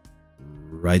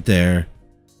 Right there.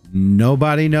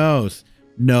 Nobody knows.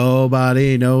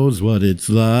 Nobody knows what it's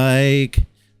like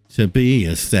to be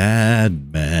a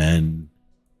sad man.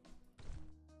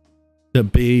 To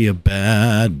be a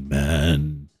bad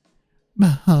man.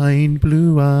 Behind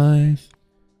blue eyes.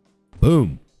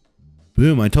 Boom.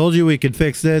 Boom. I told you we could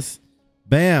fix this.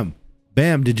 Bam.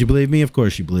 Bam. Did you believe me? Of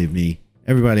course you believe me.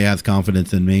 Everybody has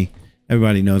confidence in me.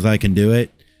 Everybody knows I can do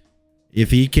it.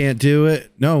 If he can't do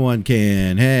it, no one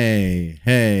can. Hey,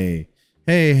 hey.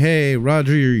 Hey, hey,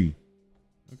 Roger.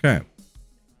 Okay.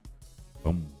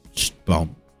 Boom,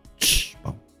 boom, boom,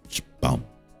 boom, boom,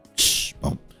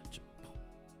 boom,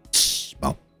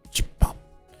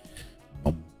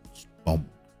 boom, boom,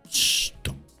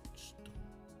 boom.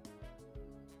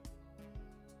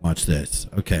 Watch this.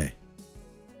 Okay.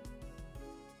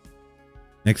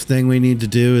 Next thing we need to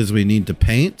do is we need to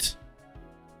paint.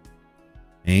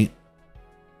 Paint.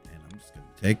 And I'm just going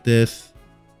to take this,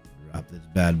 drop this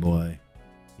bad boy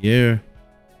here,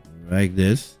 like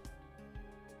this.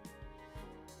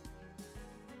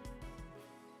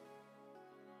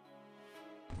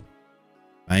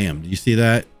 Bam. Do you see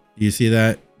that? Do you see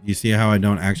that? Do you see how I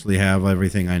don't actually have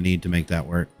everything I need to make that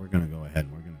work? We're going to go ahead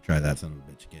and we're going to try that son of a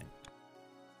bitch again.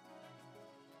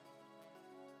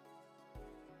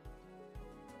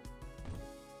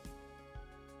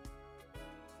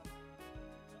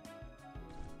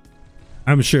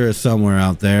 I'm sure somewhere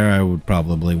out there I would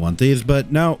probably want these,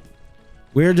 but no.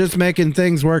 We're just making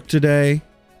things work today.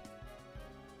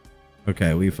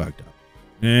 Okay, we fucked up.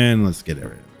 And let's get rid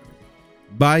of it.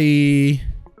 Bye.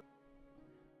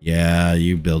 Yeah,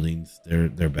 you buildings, they're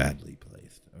badly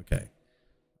placed. Okay.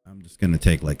 I'm just gonna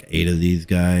take like 8 of these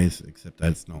guys, except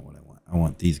that's not what I want. I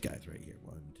want these guys right here.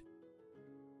 1, 2,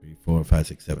 3, 4, 5,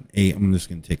 6, 7, 8. I'm just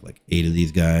gonna take like 8 of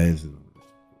these guys and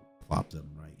plop them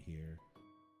right here.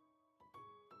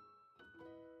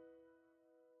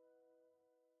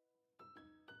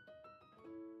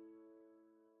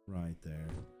 Right there.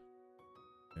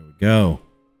 There we go.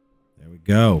 There we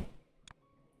go.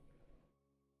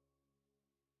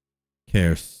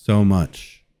 Care so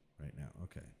much right now.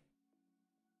 Okay.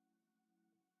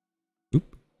 Boop.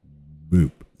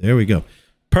 Boop. There we go.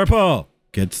 Purple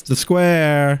gets the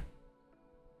square.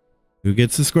 Who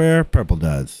gets the square? Purple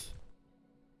does.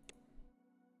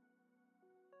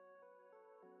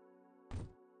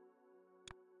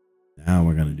 Now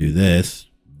we're going to do this.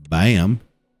 Bam.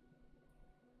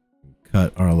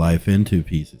 Cut our life into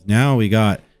pieces. Now we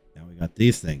got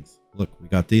these things. Look, we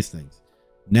got these things.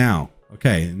 Now,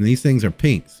 okay, and these things are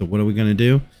pink. So what are we going to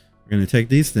do? We're going to take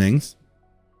these things.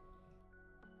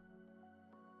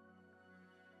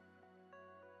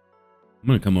 I'm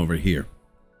going to come over here.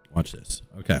 Watch this.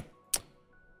 Okay.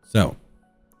 So,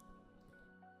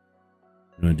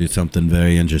 I'm going to do something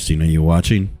very interesting. Are you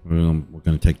watching? We're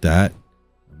going to take that.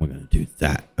 And we're going to do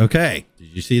that. Okay. Did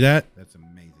you see that? That's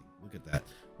amazing. Look at that.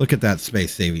 Look at that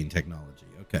space-saving technology.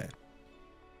 Okay.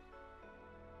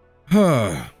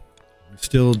 We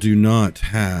still do not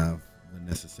have the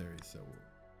necessary silver.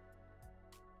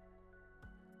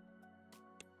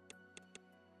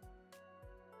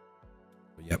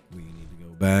 But yep, we need to go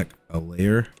back a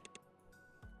layer.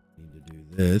 We need to do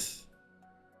this.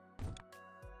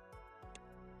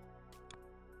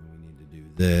 And we need to do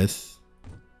this.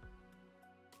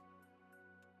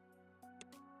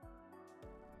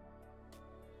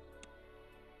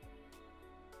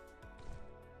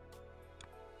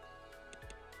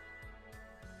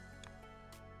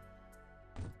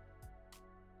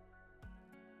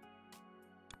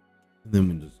 And then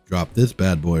we just drop this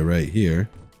bad boy right here.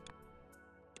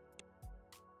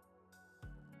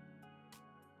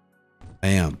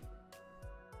 Bam.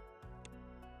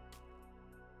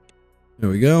 There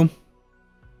we go.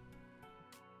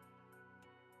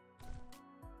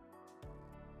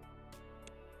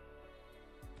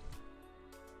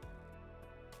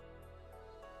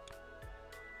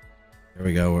 There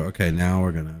we go. Okay, now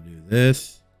we're gonna do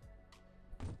this.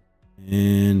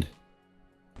 And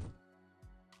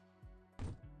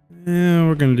yeah,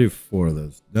 we're gonna do 4 of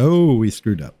those. No, we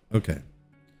screwed up. Okay.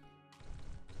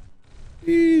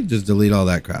 Just delete all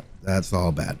that crap. That's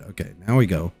all bad. Okay, now we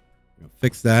go. We're gonna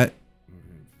fix that.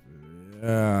 Okay.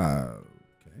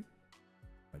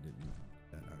 I didn't.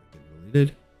 That get deleted.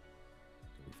 Did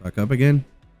we fuck up again?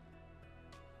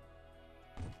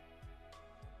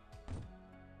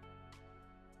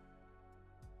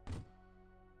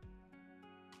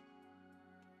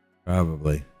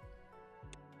 Probably.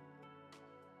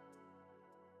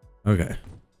 Okay.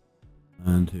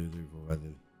 1, 2, 3, 4, 5,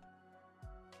 6.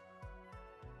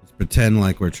 Let's pretend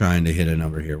like we're trying to hit a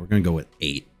number here. We're going to go with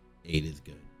 8. 8 is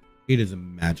good. 8 is a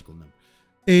magical number.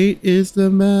 8 is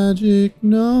the magic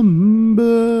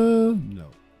number. No.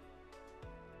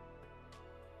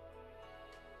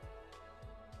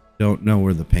 Don't know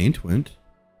where the paint went.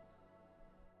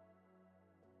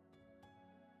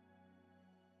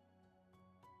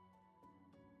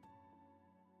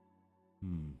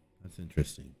 That's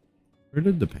interesting. Where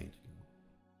did the paint go?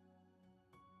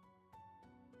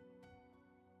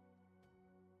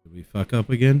 Did we fuck up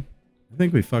again? I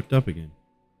think we fucked up again.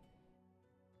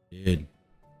 Did.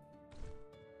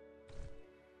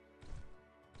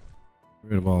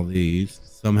 Get rid of all these.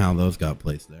 Somehow those got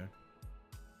placed there.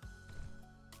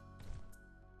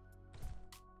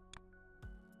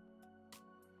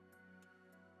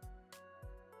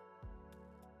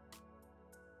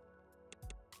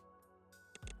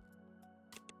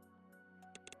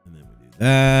 And then we do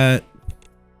that.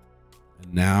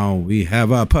 And now we have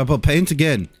purple paint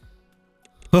again.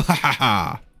 Ha ha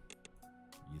ha.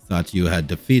 You thought you had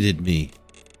defeated me.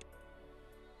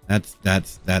 That's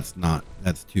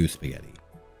too spaghetti.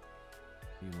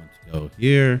 We want to go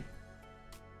here.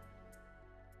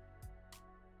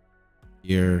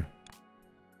 Here.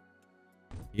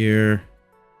 Here.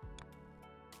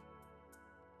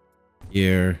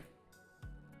 Here.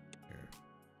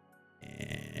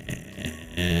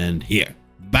 And here.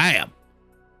 Bam!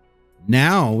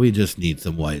 Now we just need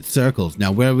some white circles.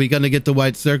 Now where are we going to get the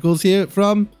white circles here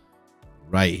from?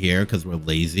 Right here, because we're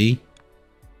lazy.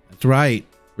 That's right.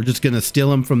 We're just going to steal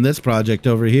them from this project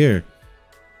over here.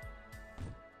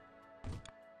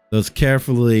 Those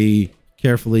carefully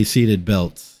carefully seated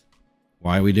belts.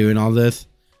 Why are we doing all this?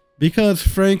 Because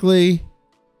frankly,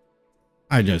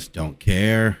 I just don't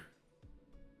care.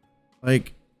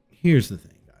 Like, here's the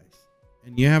thing, guys.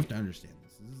 And you have to understand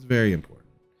this. This is very important.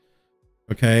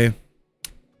 Okay?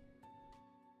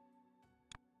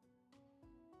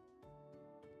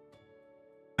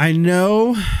 I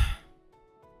know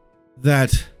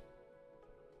that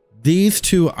these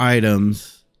two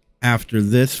items after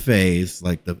this phase,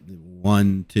 like the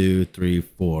 1, 2, 3,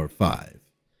 4, 5,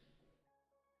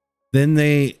 then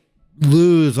they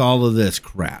lose all of this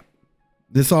crap.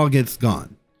 This all gets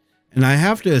gone. And I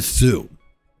have to assume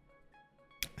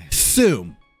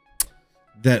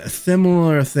that a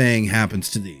similar thing happens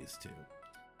to these two.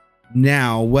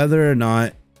 Now, whether or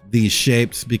not these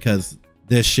shapes, because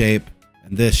this shape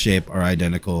and this shape are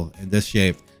identical, and this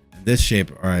shape and this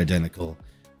shape are identical,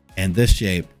 and this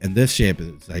shape and this shape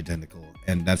is identical,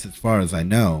 and that's as far as I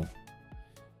know,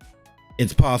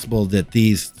 it's possible that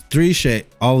these three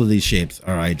all of these shapes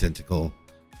are identical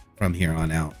from here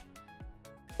on out.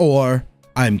 Or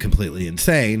I'm completely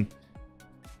insane.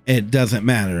 It doesn't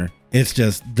matter. It's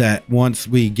just that once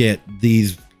we get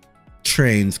these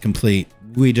trains complete,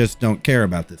 we just don't care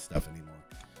about this stuff anymore.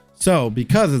 So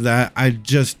because of that, I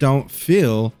just don't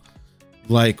feel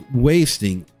like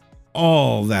wasting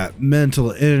all that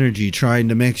mental energy trying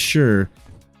to make sure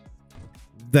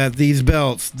that these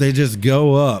belts, they just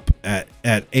go up at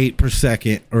 8 per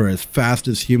second, or as fast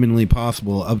as humanly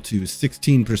possible, up to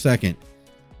 16 per second.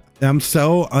 I'm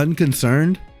so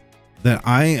unconcerned that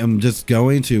I am just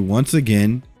going to once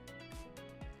again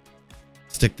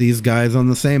stick these guys on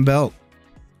the same belt.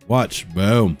 Watch,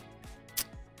 boom.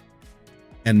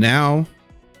 And now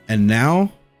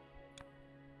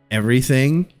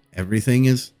everything's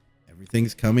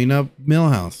coming up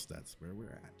Millhouse. That's where we're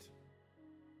at.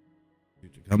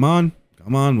 Come on,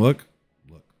 look.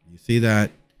 You see that?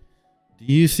 Do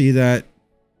you see that?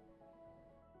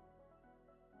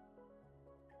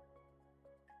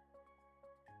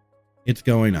 It's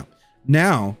going up.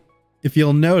 Now, if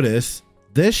you'll notice,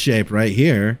 this shape right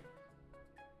here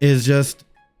is just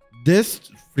this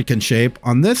freaking shape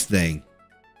on this thing.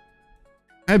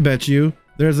 I bet you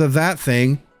there's that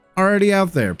thing already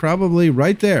out there, probably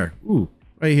right there. Ooh,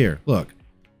 right here. Look,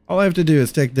 all I have to do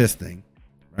is take this thing,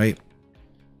 right?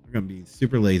 We're gonna be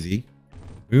super lazy.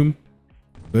 Boom,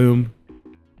 boom.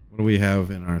 What do we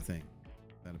have in our thing?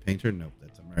 Is that a painter? Nope,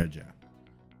 that's a Marja.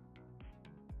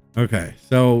 Okay,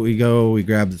 so we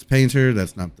grab this painter.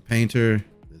 That's not the painter.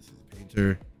 This is a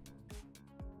painter.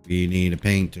 We need a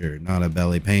painter, not a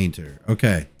belly painter.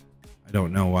 Okay. I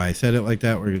don't know why I said it like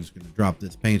that. We're just going to drop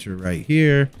this painter right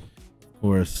here. Of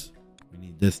course, we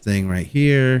need this thing right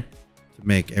here to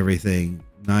make everything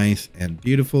nice and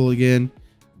beautiful again.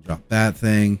 Drop that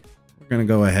thing. We're going to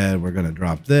go ahead. We're going to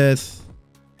drop this.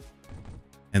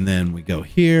 And then we go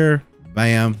here.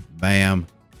 Bam, bam.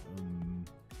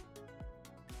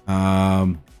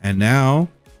 And now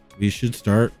we should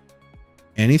start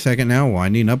any second now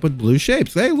winding up with blue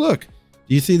shapes. Hey, look,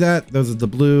 do you see that? Those are the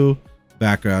blue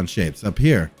background shapes up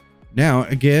here. Now,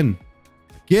 again,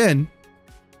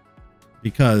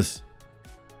 because,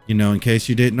 you know, in case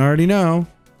you didn't already know,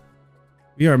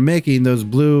 we are making those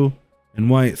blue and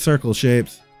white circle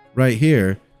shapes right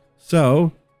here.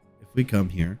 So if we come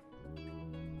here,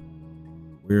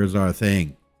 where's our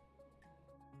thing?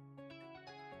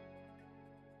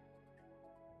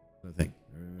 The thing.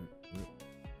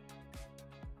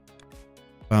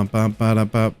 Bum, bum, ba, da,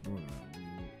 bum.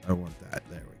 I want that.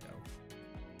 There we go.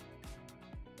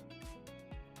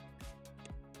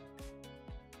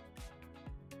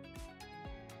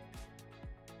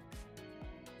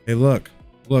 Hey, look,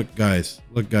 guys,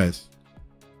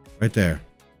 right there.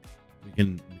 We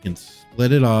can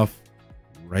split it off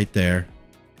right there,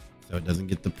 so it doesn't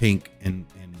get the pink and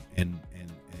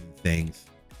things.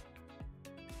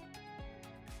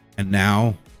 And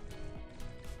now,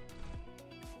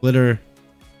 splitter.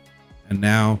 And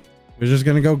now we're just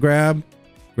gonna go grab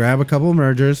a couple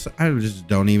mergers. I just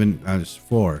don't even. Just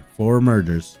four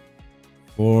mergers.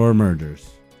 Four mergers.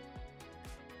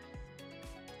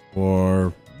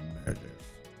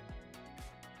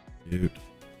 Dude.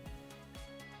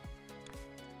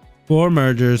 4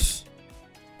 mergers.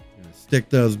 Gonna stick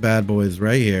those bad boys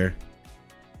right here.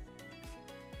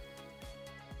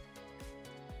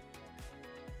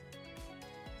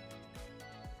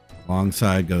 Long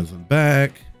side goes in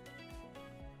back.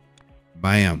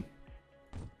 Bam.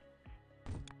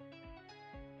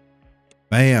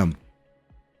 Bam.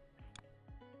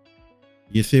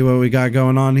 You see what we got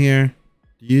going on here?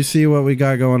 Do you see what we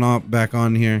got going on back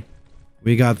on here?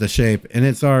 We got the shape and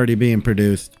it's already being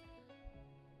produced.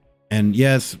 And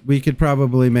yes, we could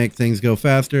probably make things go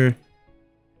faster.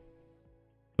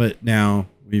 But now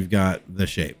we've got the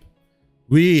shape.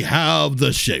 We have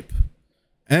the shape.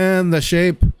 And the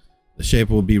shape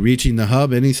will be reaching the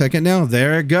hub any second now.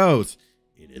 There it goes.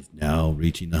 It is now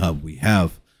reaching the hub. We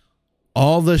have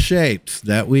all the shapes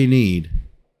that we need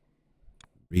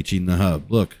reaching the hub.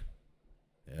 Look.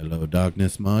 Hello,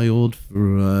 darkness, my old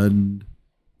friend.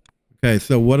 Okay,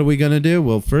 so what are we going to do?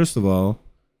 Well, first of all,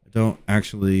 I don't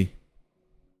actually...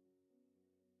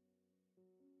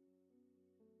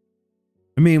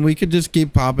 I mean, we could just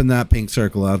keep popping that pink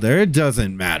circle out there. It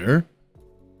doesn't matter.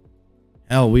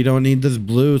 Hell, we don't need this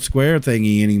blue square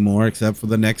thingy anymore, except for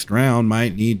the next round.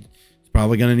 It's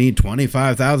probably going to need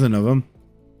 25,000 of them.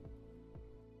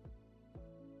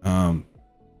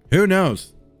 Who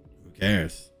knows? Who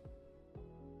cares?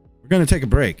 We're going to take a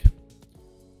break.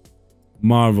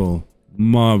 Marvel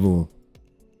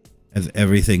as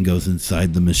everything goes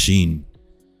inside the machine.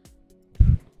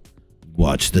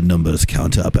 Watch the numbers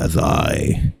count up as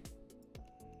I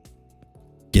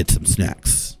get some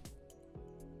snacks.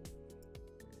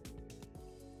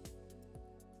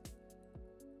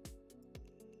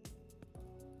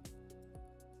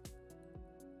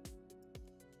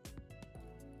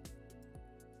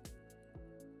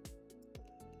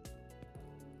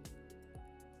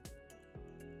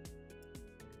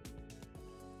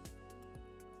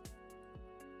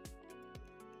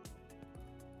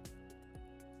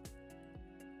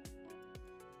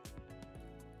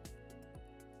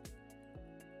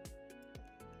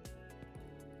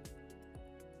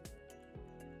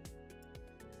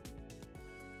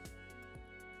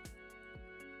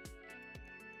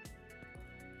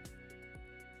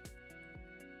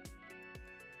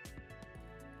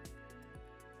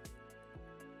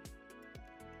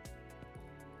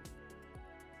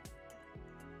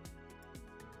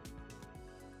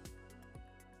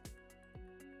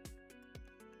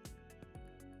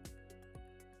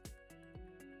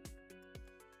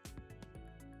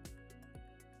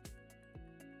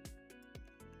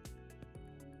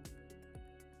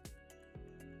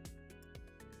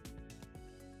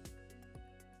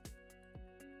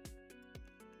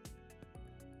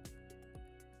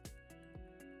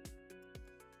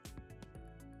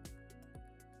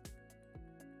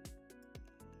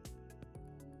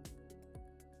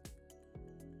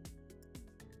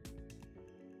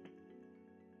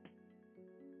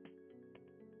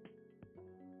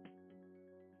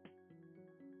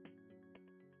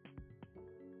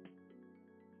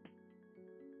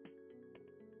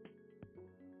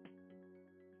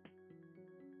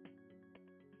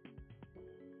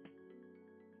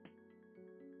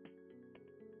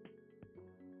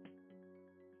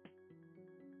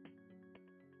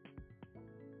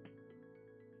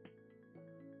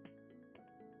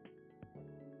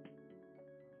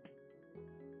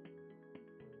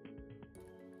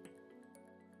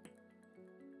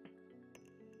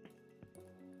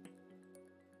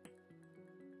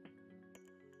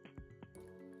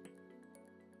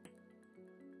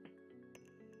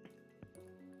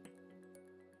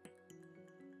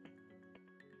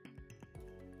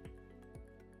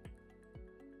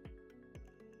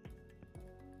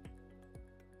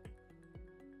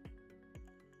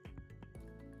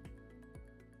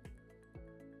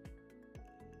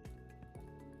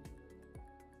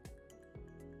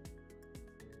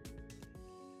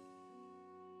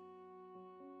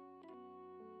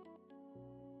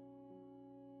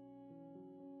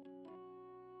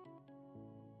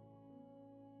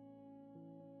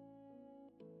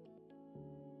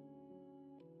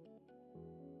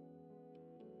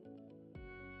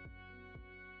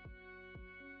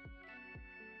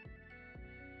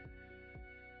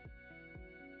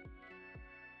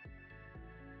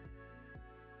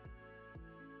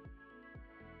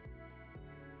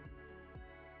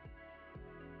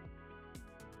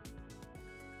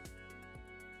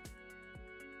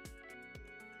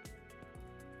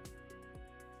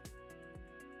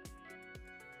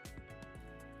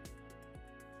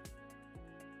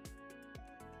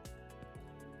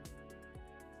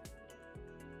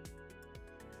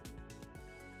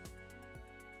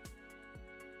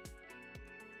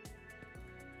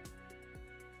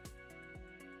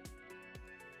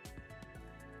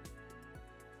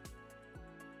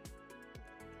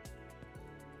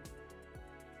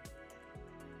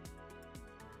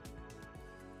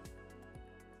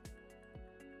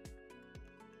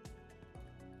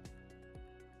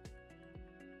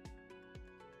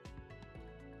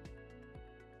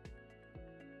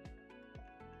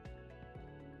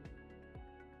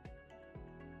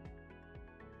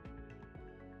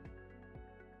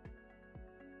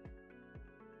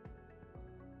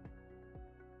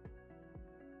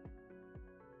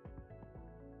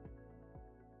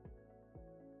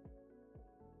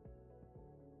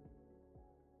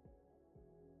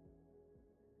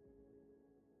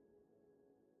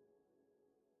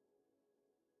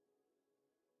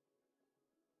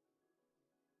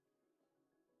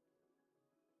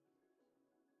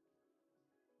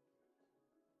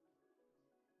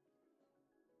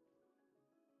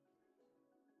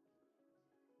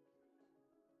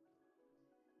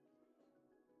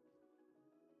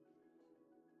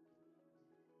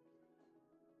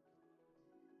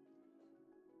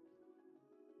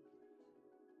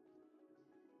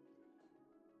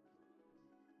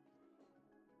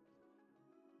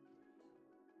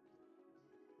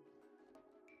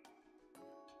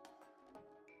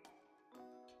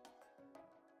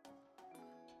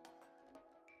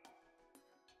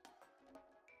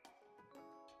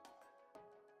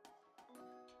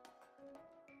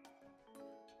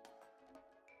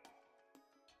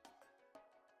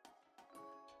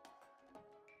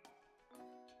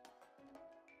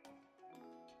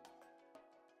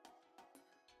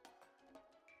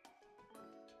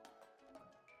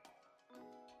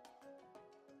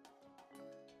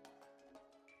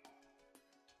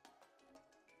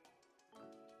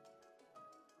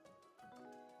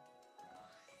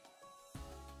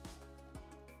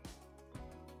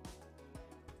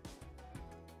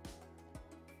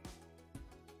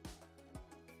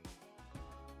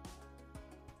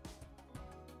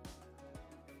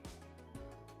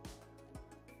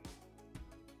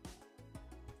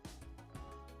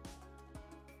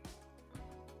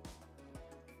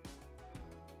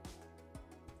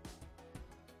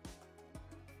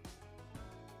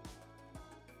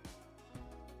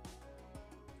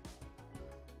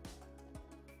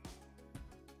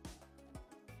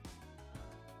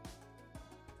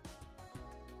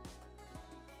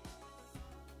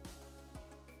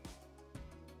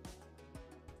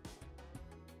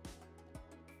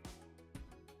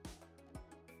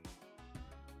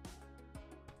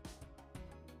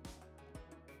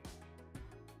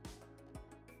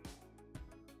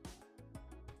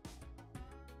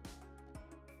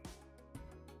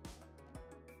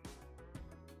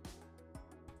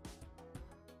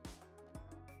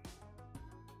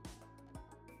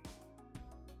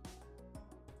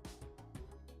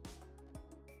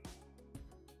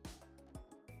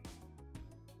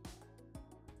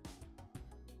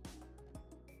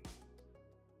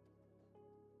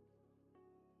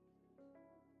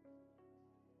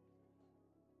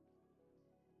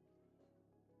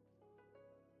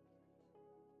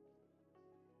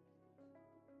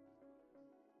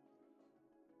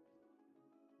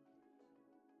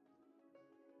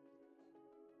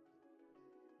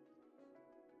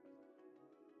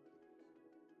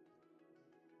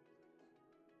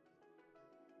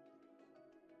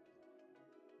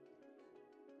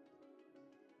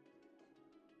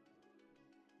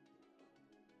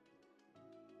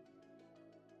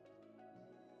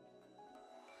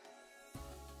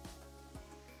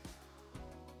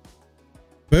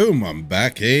 Boom, I'm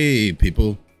back. Hey,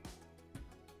 people.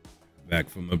 Back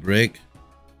from a break.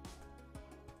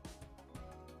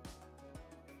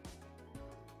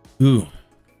 Ooh,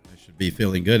 I should be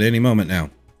feeling good any moment now.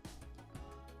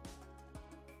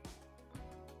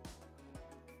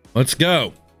 Let's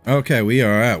go. Okay, we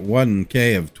are at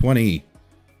 1K of 20.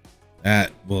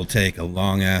 That will take a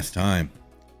long ass time.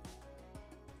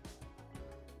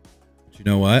 But you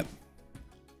know what?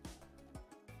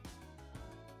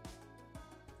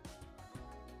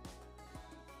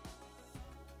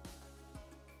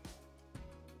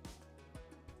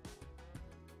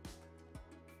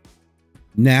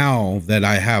 Now that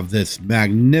I have this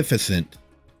magnificent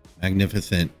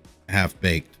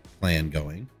half-baked plan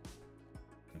going,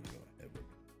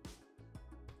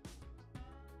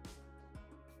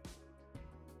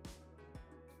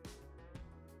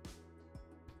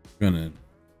 I'm gonna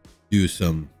do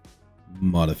some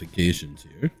modifications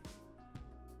here.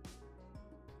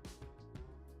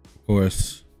 Of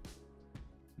course,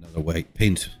 another white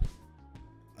paint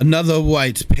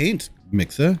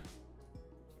mixer,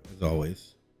 as always.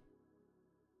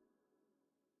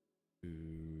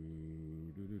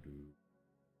 Green,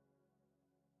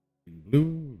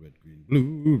 blue, red, green,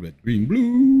 blue, red, green,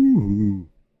 blue.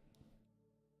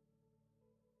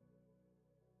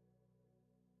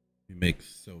 We make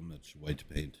so much white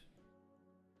paint.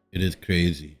 It is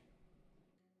crazy.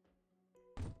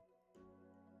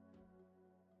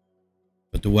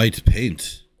 But the white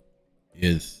paint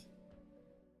is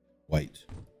white.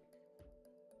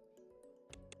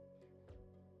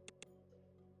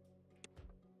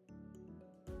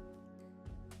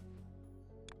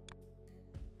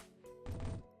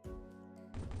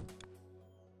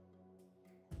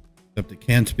 Except it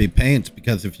can't be paint,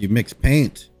 because if you mix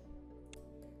paint,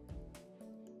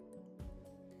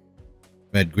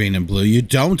 red, green, and blue, you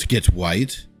don't get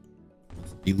white. It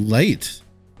must be light.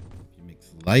 If you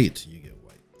mix light, you get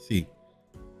white. See?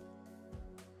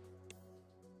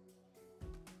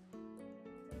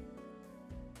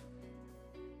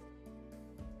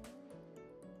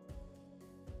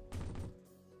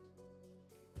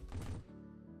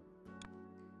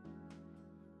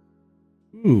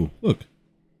 Ooh, look.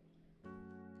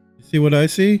 You see what I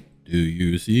see? Do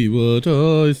you see what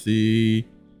I see?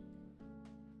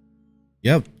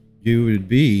 Yep, you would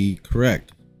be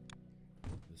correct.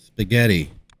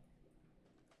 Spaghetti.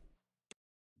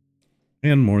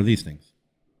 And more of these things.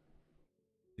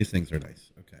 These things are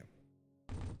nice. Okay.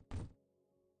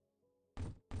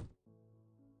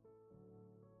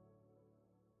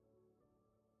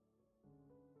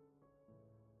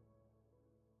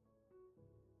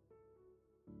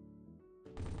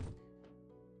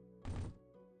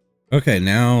 Okay,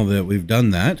 now that we've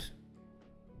done that,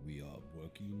 we are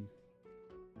working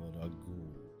for our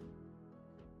goal.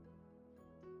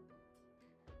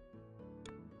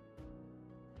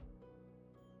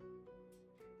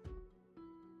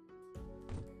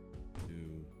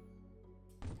 Two,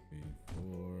 three,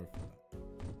 four,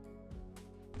 five.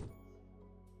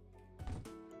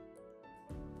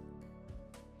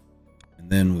 And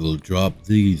then we'll drop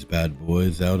these bad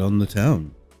boys out on the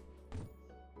town.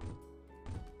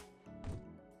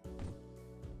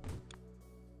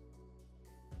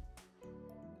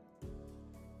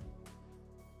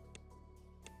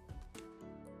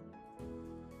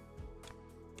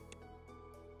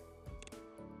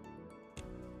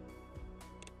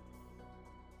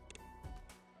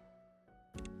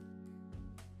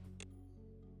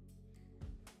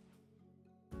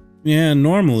 Yeah,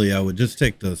 normally I would just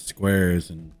take the squares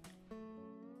and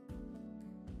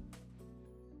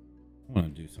I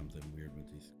want to do something weird with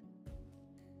these.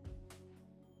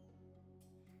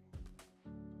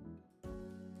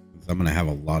 I'm going to have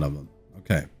a lot of them.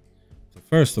 Okay. So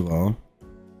first of all,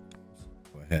 let's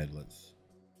go ahead. Let's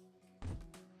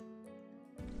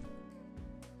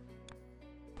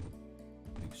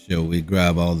make sure we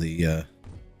grab all the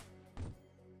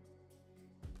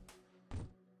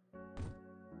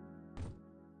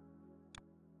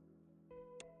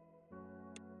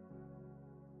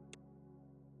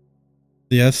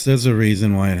yes, there's a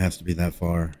reason why it has to be that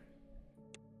far.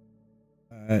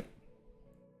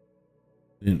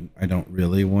 I don't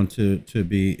really want to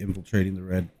be infiltrating the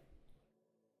red.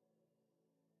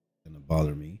 It's gonna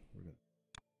bother me.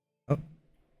 Oh,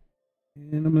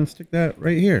 and I'm gonna stick that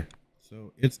right here.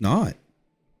 So it's not,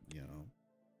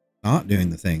 not doing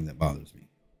the thing that bothers me.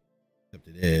 Except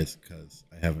it is, because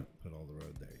I haven't put all the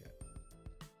road there yet.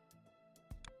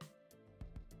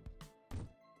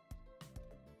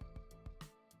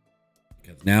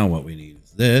 Because now what we need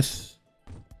is this.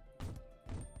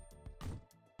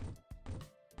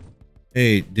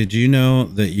 Hey, did you know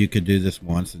that you could do this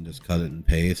once and just cut it and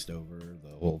paste over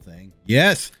the whole thing?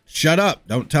 Yes! Shut up!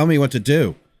 Don't tell me what to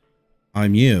do.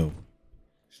 I'm you.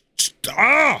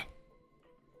 Ah!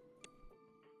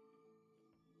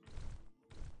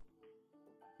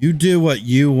 You do what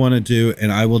you want to do,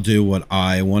 and I will do what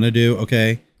I want to do,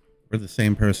 okay? We're the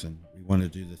same person. We want to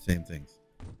do the same things.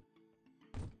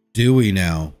 Do we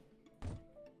now?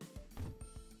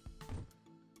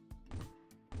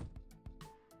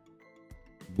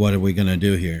 What are we going to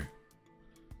do here?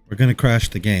 We're going to crash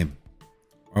the game.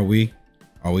 Are we?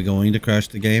 Are we going to crash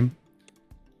the game?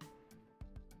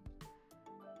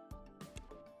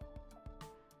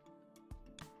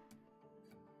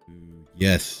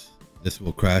 Yes, this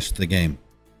will crash the game.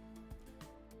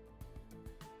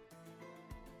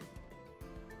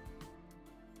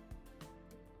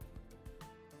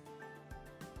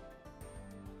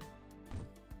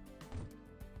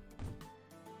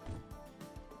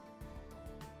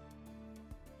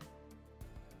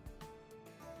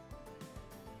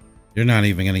 You're not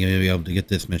even going to be able to get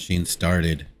this machine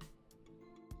started.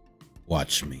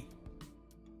 Watch me.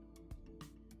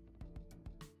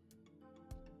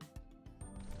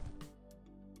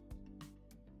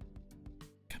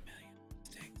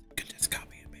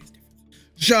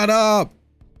 Shut up!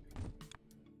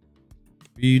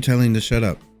 Who are you telling to shut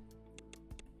up?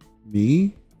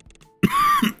 Me?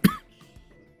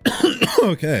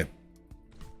 Okay.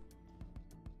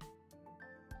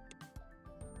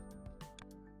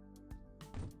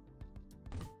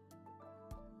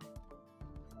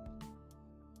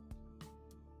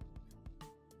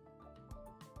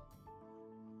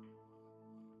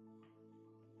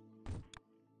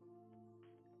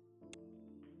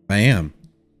 I am.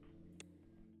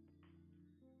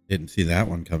 Didn't see that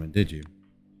one coming, did you?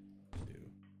 2,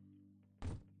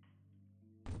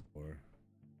 4.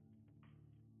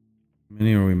 How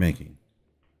many are we making?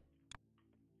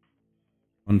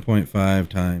 1.5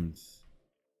 times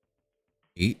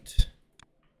 8.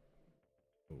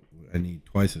 Oh, I need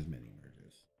twice as many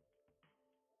merges.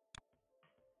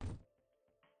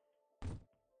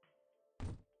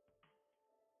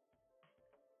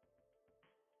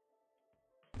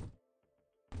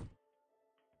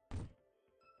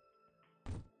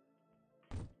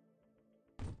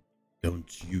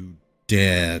 Don't you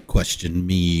dare question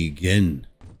me again.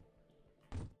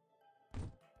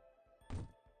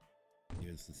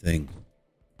 Here's the thing.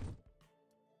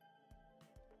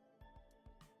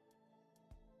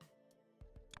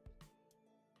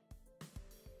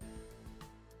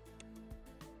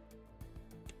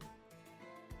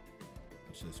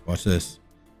 Watch this. Watch this.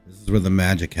 This is where the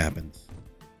magic happens.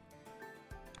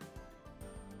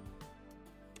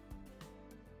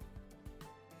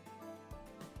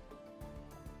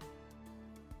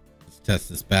 Let's test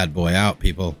this bad boy out,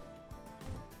 people.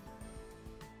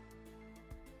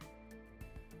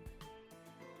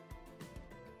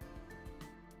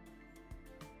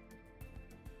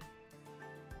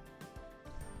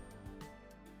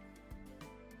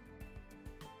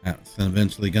 That's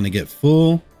eventually going to get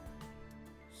full.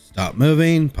 Stop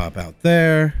moving. Pop out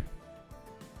there.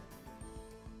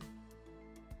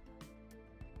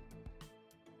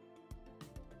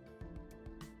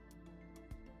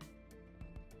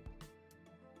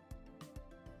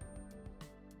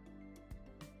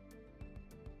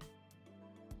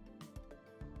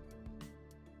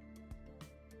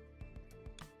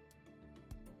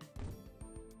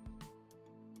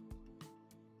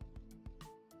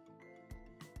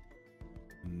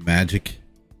 Magic.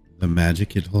 The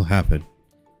magic, it will happen.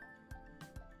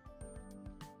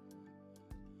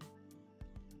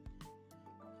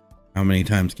 How many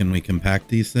times can we compact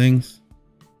these things?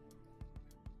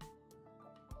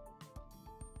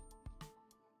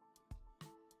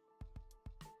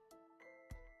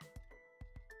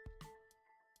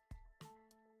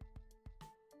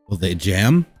 Will they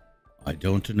jam? I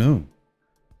don't know.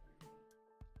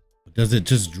 Does it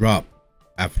just drop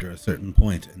after a certain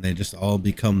point and they just all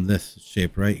become this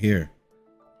shape right here?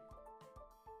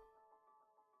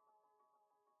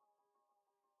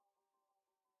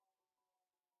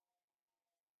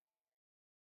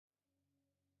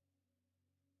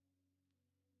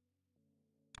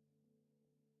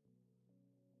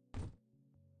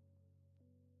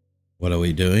 What are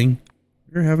we doing?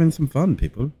 We're having some fun,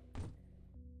 people.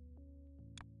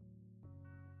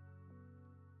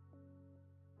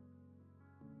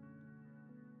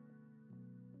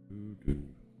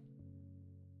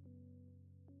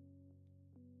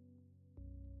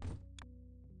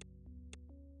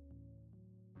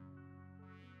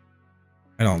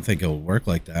 I don't think it'll work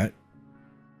like that.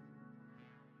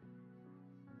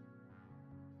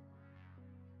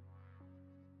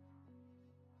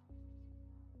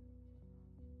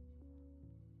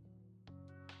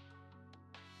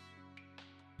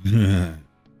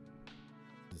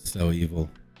 so evil.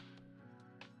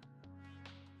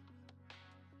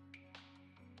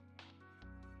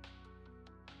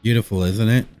 Beautiful, isn't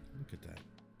it? Look at that.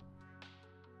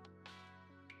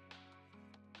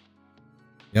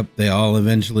 Yep, they all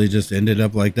eventually just ended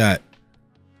up like that.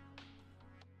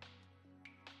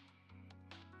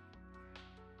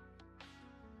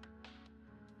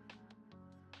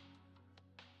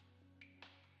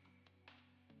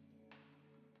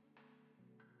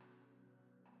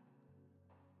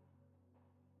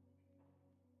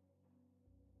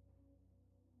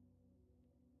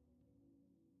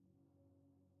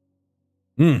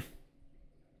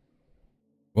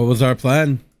 What was our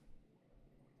plan?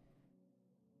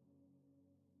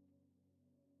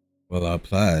 Well, our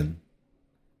plan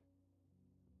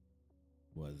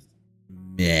was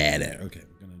mad. Okay,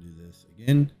 we're gonna do this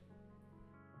again.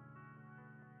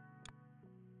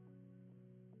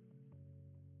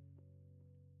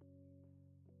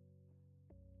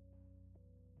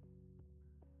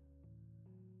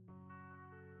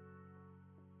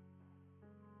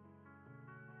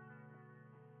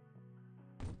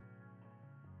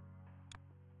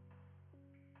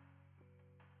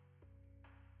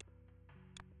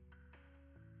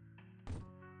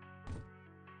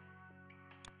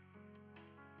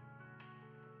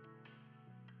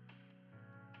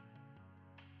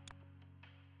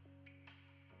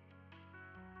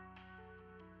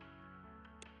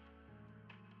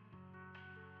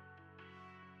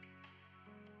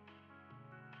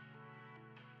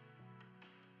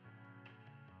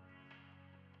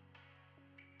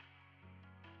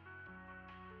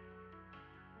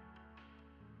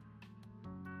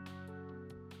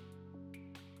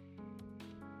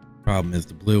 Problem is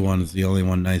the blue one is the only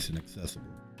one nice and accessible.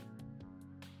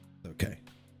 Okay.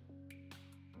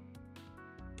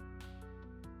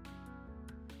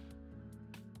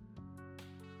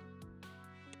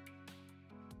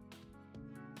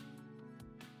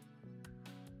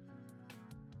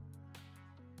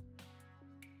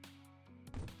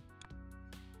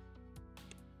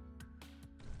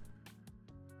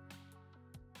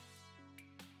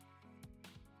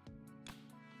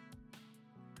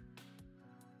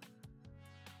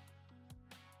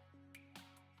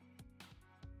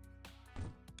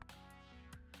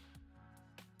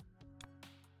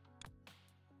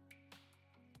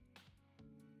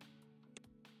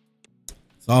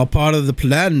 It's all part of the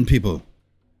plan, people.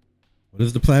 What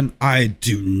is the plan? I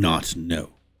do not know,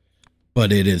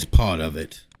 but it is part of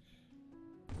it.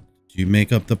 Did you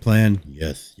make up the plan?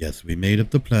 Yes, yes, we made up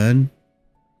the plan.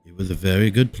 It was a very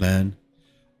good plan.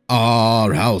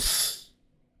 Our house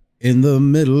in the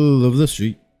middle of the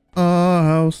street. Our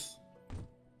house.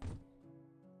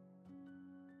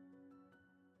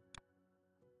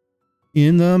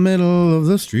 In the middle of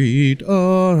the street.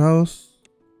 Our house.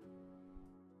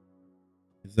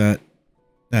 Is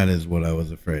that is what I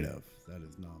was afraid of. That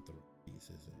is not the right piece,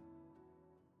 is it?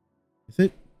 Is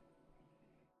it?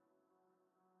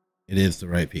 It is the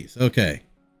right piece. Okay.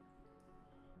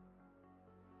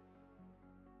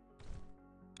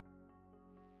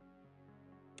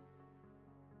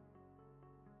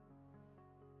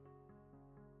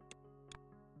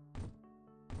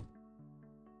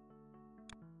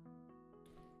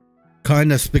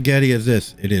 Kind of spaghetti is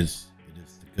this? It is. It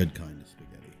is the good kind of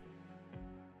spaghetti.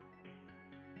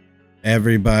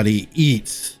 Everybody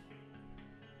eats.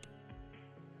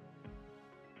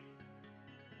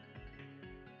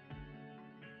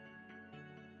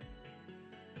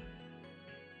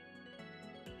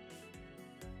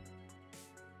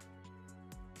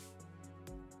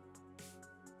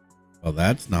 Well,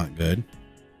 that's not good.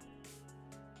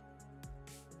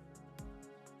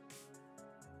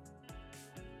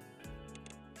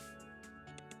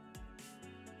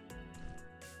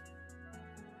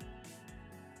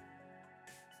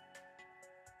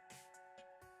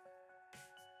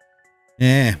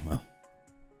 Well,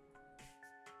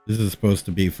 this is supposed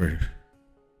to be for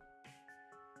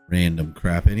random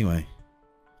crap anyway.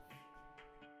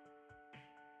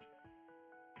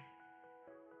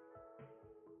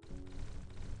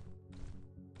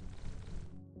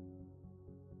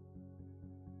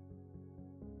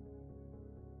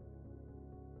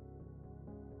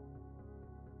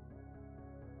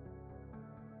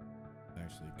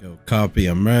 Actually, go copy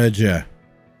a merger.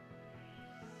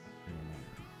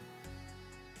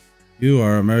 You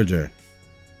are a merger.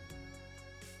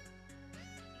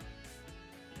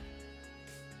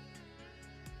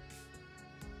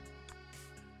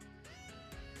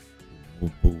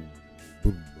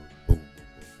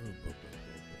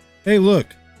 Hey, look.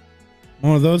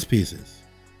 More of those pieces.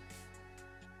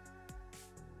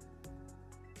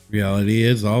 Reality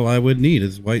is all I would need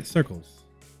is white circles.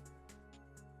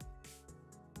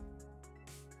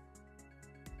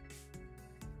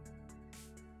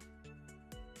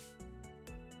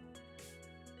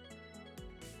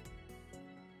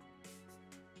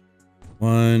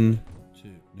 1, 2.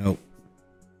 Nope.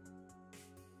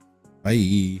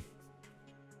 Bye.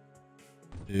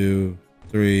 2,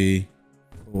 3,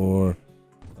 4,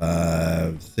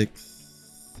 5, 6,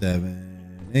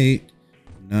 7, 8,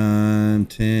 9,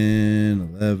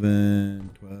 10, 11,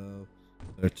 12,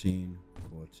 13,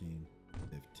 14,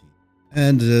 15,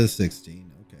 and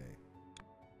 16. Okay.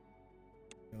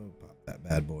 Oh, pop that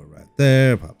bad boy right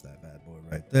there. Pop that bad boy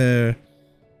right there.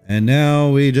 And now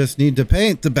we just need to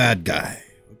paint the bad guy.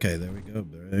 Okay, there we go.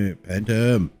 Paint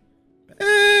him.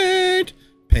 Paint.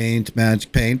 Paint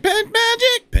magic. Paint. Paint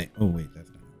magic. Paint. Oh, wait. That's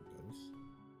not how it goes.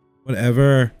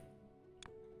 Whatever.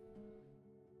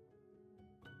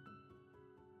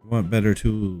 I want better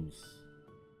tools.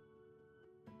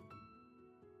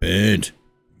 Paint.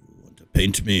 You want to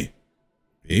paint me?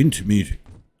 Paint me.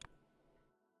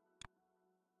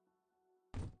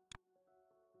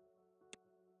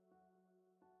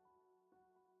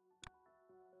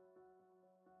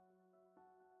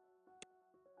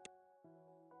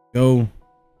 Go.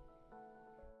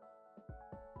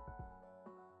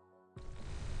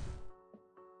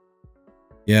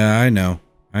 Yeah, I know.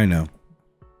 I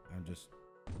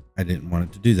didn't want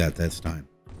it to do that this time.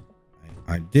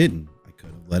 I didn't. I could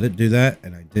have let it do that,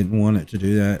 and I didn't want it to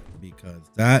do that because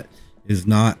that is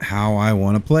not how I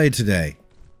want to play today.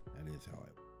 That is how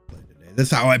I play today.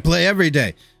 That's how I play every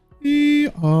day.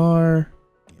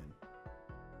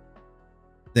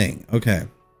 Thing. Okay.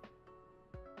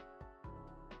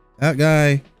 That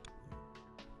guy.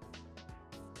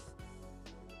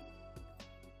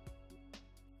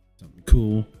 Something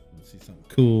cool. Let's see something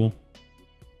cool.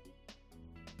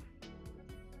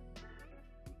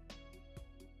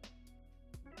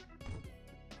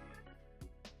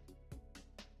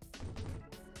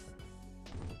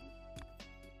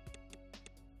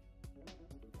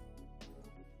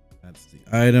 That's the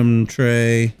item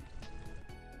tray.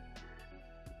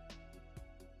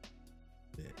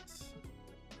 Bits.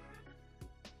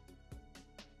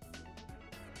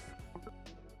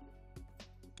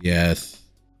 Yes.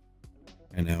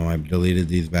 I know I've deleted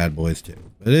these bad boys too,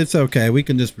 but it's okay. We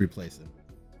can just replace them.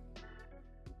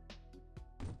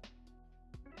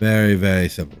 Very, very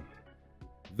simple.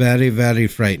 Very, very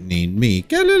frightening. Me,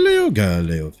 Galileo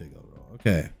Figaro.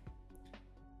 Okay.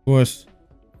 Of course,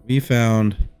 we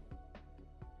found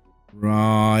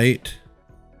right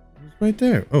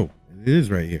there. Oh, it is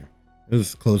right here. It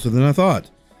was closer than I thought.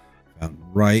 Found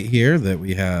right here that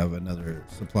we have another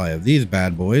supply of these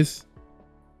bad boys.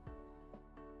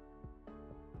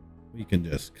 We can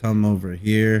just come over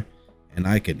here and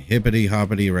I can hippity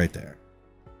hoppity right there.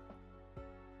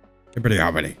 Hippity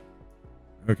hoppity.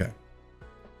 Okay.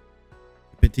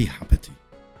 Hippity hoppity.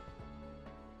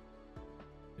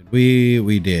 Did we?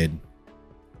 We did.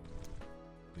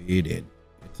 We did.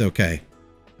 It's okay.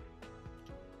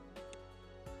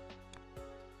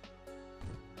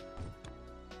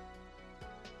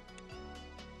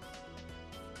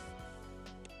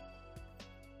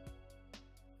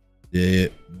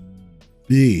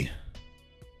 B.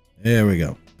 There we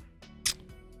go.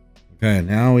 Okay,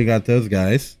 now we got those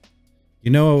guys.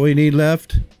 You know what we need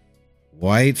left?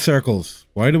 White circles.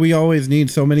 Why do we always need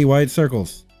so many white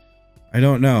circles? I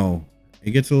don't know.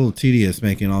 It gets a little tedious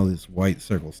making all this white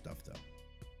circle stuff, though.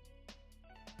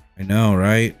 I know,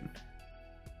 right?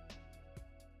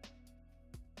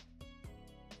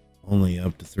 Only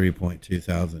up to 3.2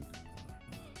 thousand.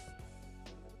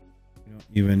 You don't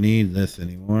even need this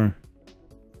anymore.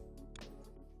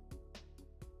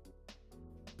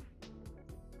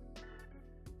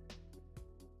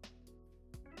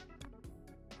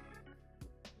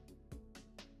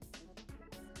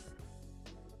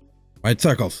 White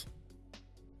circles.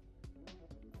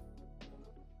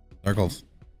 Circles.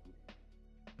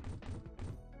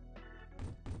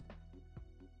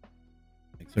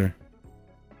 Thanks, sir.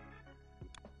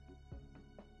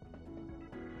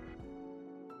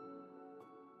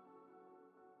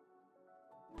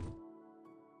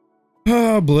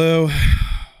 Oh, blue.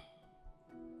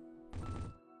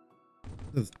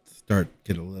 Let's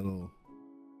get a little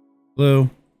blue.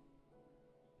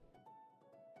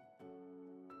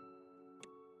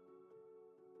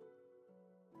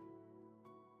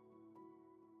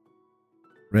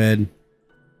 Red.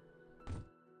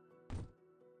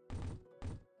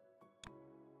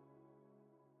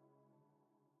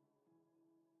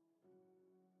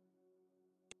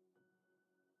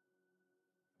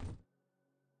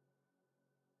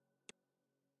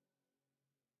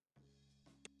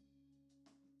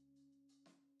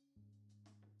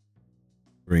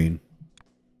 Green.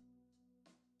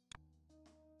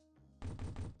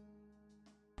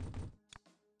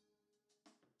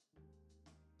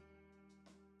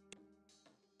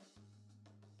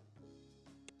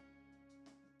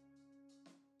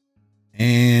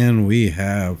 we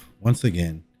have once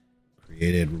again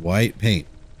created white paint.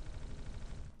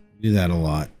 We do that a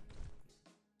lot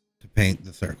to paint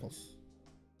the circles.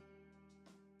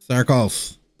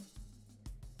 Circles.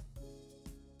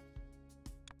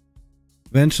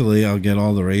 Eventually, I'll get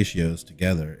all the ratios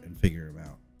together and figure them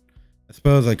out. I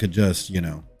suppose I could just, you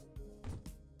know,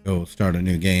 go start a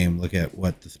new game, look at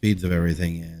what the speeds of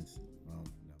everything is. Well,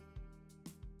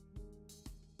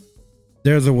 no.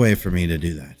 There's a way for me to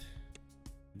do that.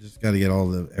 I just got to get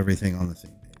everything on the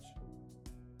same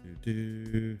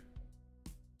page.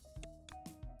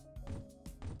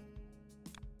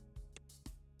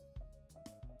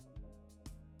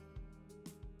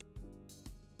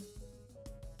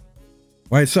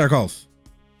 White circles.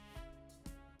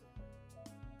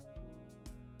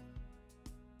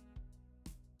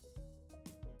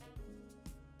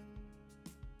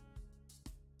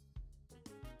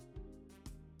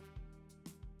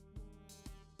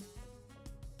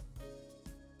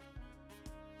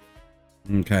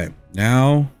 Okay,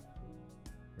 now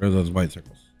where are those white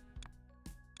circles?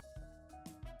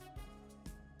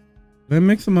 Did I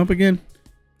mix them up again?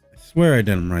 I swear I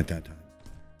did them right that time.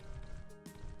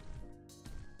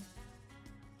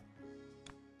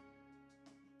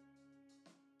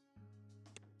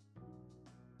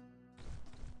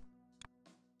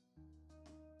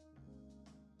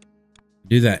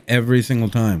 Do that every single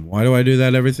time. Why do I do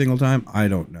that every single time? I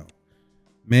don't know.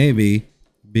 Maybe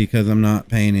because I'm not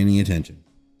paying any attention.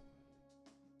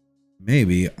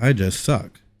 Maybe I just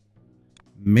suck.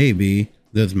 Maybe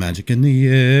there's magic in the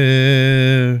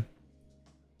air.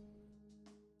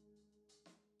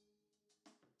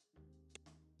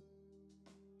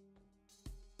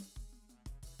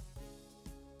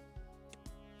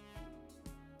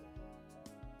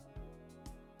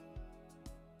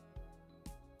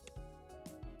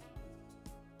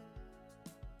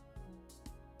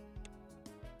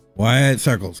 White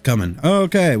circles coming.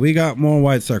 Okay, we got more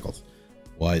white circles.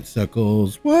 White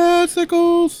circles. White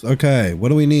circles. Okay, what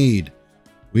do we need?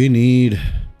 We need to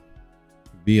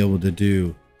be able to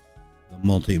do the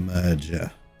multi-merge.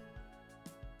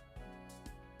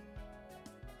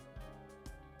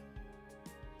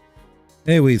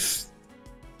 Hey, we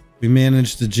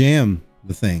managed to jam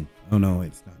the thing. Oh no,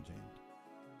 it's not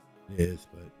jammed. It is,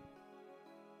 but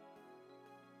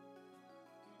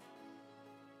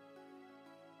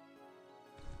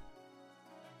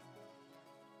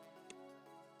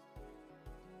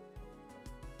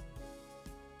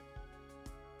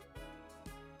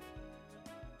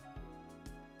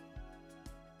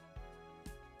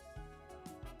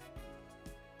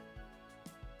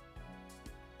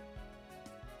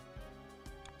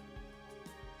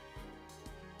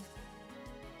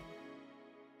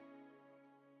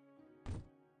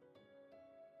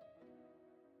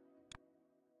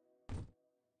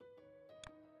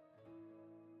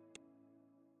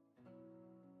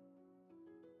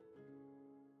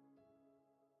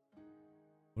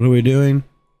what are we doing?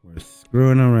 We're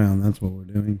screwing around. That's what we're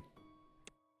doing.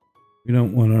 We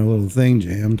don't want our little thing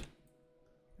jammed.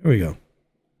 There we go.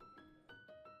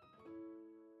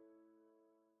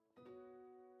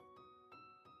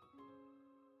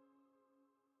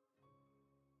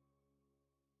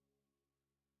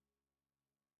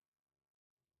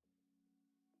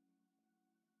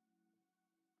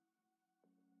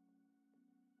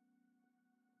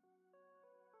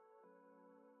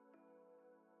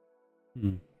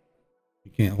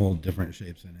 You can't hold different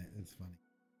shapes in it. It's funny.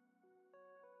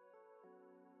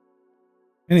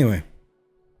 Anyway.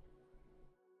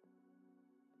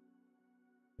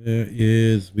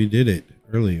 We did it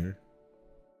earlier.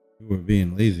 We were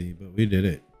being lazy, but we did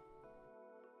it.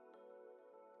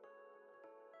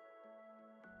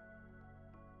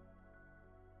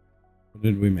 What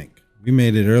did we make? We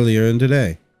made it earlier in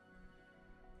today.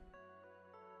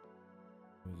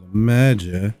 It was a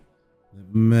merger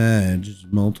that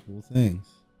merged multiple things.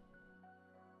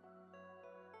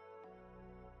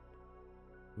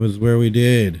 It was where we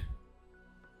did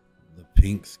the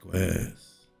pink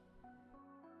squares.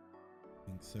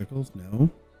 Pink circles? No.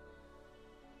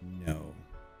 No.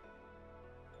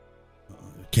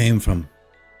 It came from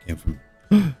here.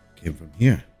 It came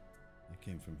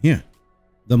from here.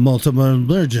 The multiple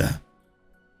merger.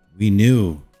 We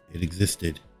knew it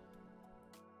existed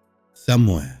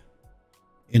somewhere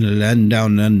in a land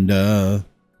down under.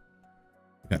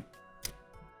 Okay.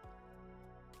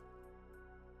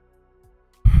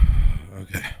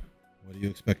 Okay. What do you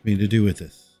expect me to do with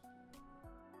this?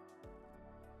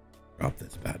 Drop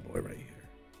this bad boy right here.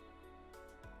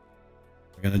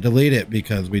 We're gonna delete it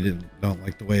because we don't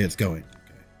like the way it's going.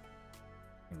 Okay.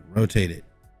 I'm gonna rotate it.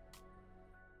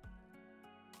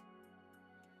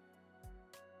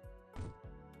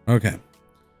 Okay.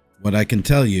 What I can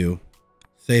tell you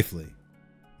safely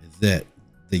is that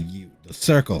the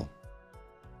circle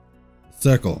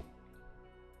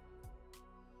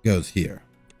goes here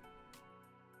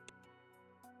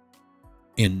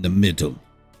in the middle.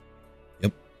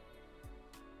 Yep.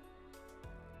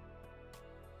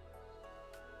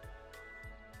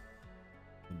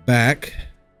 The back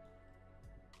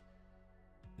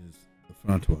is the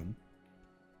front one.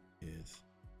 Is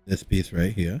this piece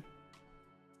right here.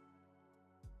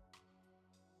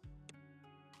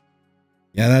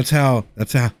 Yeah,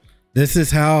 this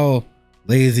is how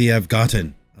lazy I've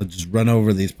gotten. I'll just run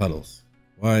over these puddles.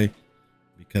 Why?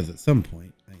 Because at some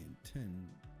point I intend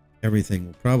everything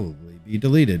will probably be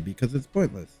deleted because it's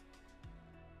pointless.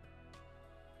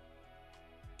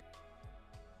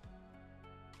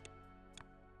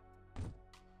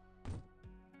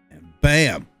 And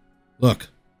bam! Look,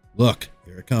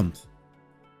 here it comes.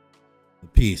 The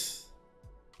piece.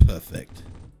 Perfect.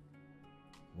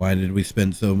 Why did we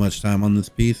spend so much time on this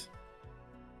piece?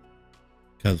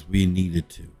 Because we needed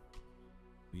to.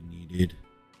 We needed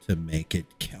to make it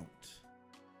count.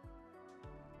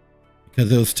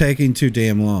 Because it was taking too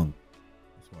damn long.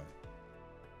 That's why.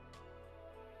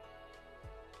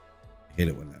 I hate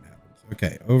it when that happens.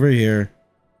 Okay, over here.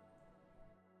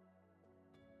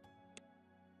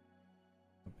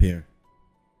 Up here.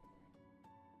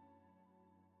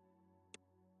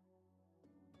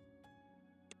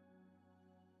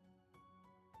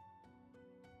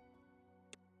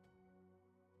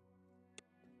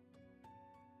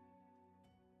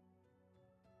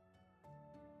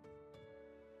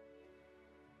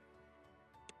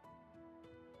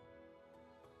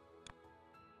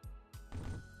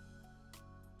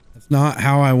 That's not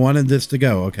how I wanted this to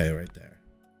go. Okay, right there.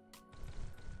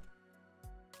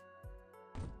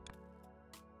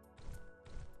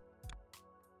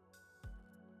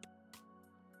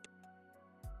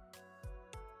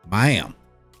 Bam.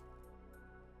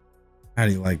 How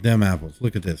do you like them apples?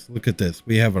 Look at this. Look at this.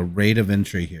 We have a rate of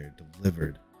entry here.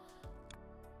 Delivered.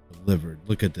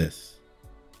 Look at this.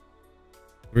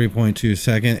 3.2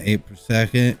 second, 8 per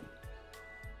second,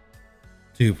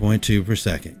 2.2 per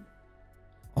second.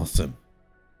 Awesome.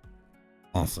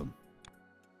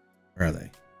 Where are they?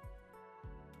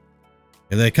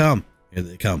 Here they come.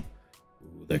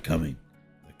 Ooh, they're coming.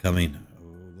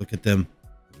 Ooh, look at them.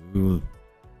 Ooh.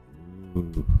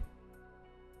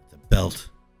 It's a belt.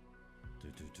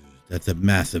 That's a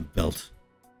massive belt.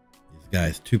 These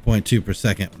guys, 2.2 per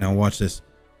second. Now watch this.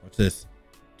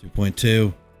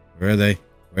 2.2. Where are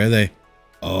they?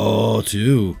 Oh,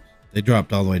 2. They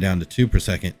dropped all the way down to 2 per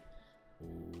second.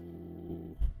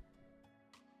 Ooh.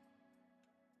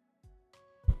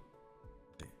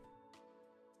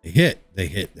 They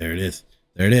hit. There it is.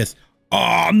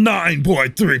 Oh,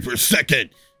 9.3 per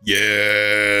second.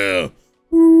 Yeah.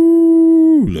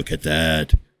 Ooh, look at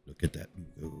that.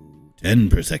 Ooh, 10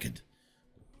 per second.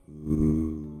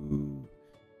 Ooh,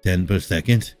 10 per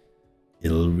second.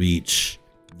 It'll reach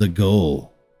the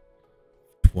goal.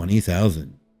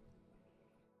 20,000.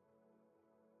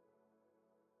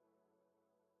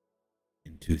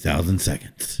 In 2,000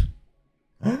 seconds.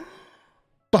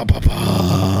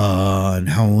 And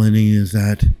how many is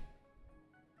that?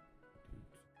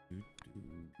 We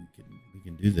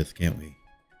can do this, can't we?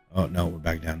 Oh, no, we're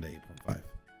back down to 8.5.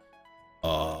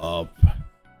 Up.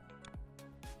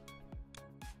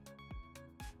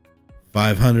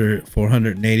 500,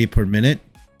 480 per minute.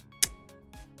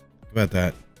 Think about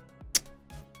that.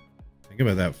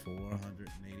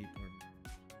 480 per minute.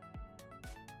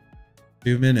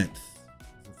 2 minutes.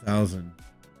 1,000.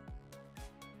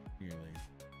 Nearly.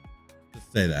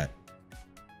 Just say that.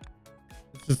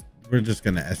 We're just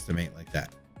going to estimate like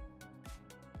that.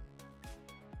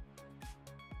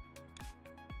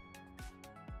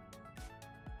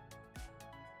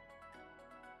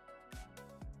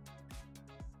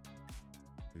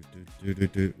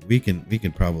 We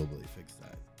can probably fix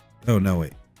that. Oh no,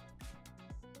 wait.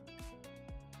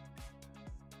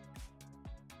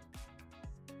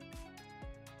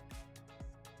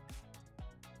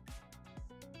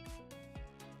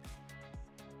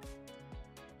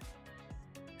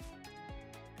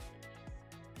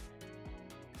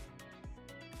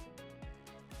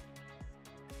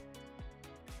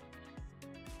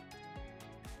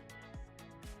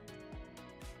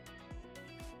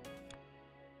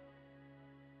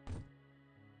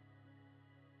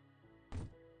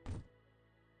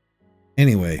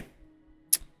 Anyway,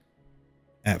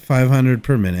 at 500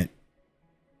 per minute,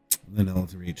 then it'll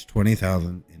reach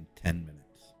 20,000 in 10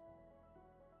 minutes.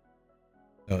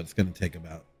 So it's going to take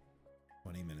about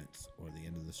 20 minutes or the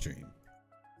end of the stream.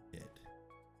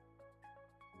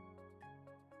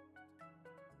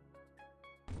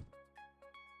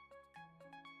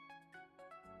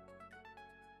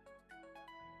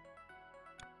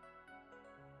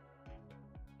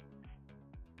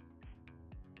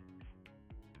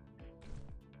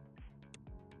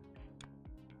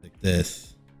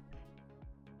 this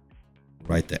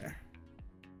right there.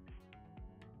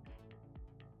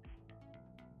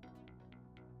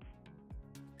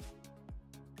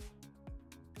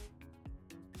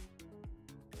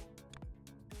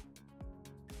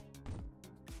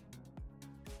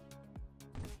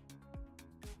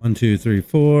 One, 2, 3,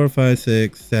 4, 5,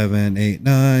 6, 7, 8,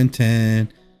 9,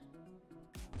 10,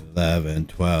 11,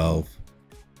 12.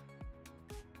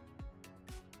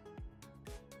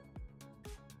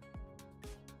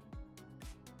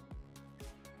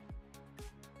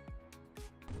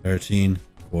 13,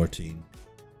 14,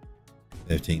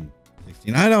 15,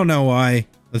 16. I don't know why.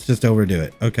 Let's just overdo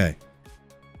it. Okay.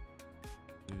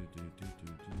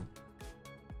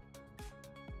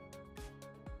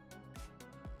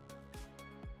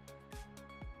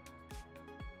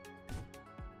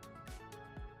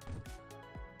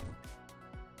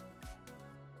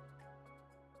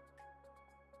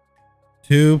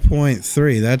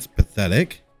 2.3. That's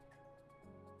pathetic.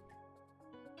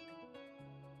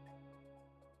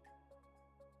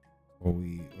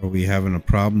 Are we having a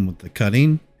problem with the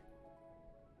cutting?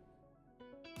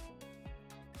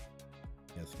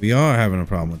 Yes, we are having a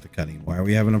problem with the cutting. Why are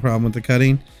we having a problem with the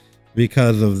cutting?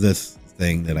 Because of this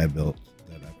thing that I built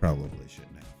that I probably shouldn't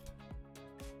have.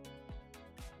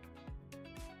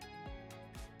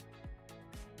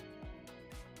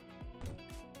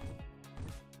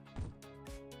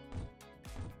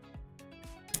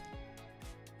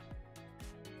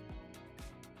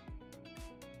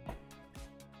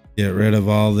 Get rid of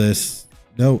all this.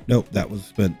 Nope,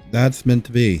 that's meant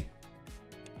to be.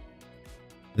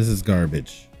 This is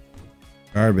garbage.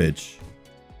 Garbage.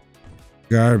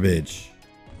 Garbage.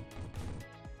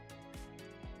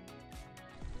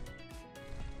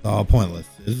 It's all pointless.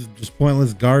 This is just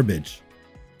pointless garbage.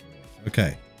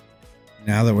 Okay.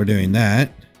 Now that we're doing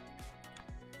that.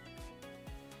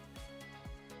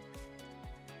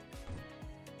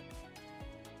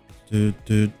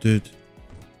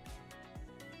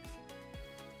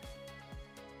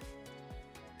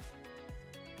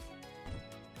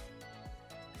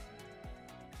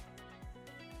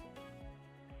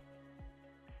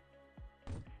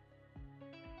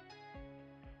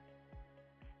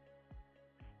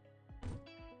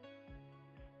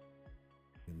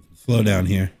 Slow down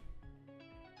here.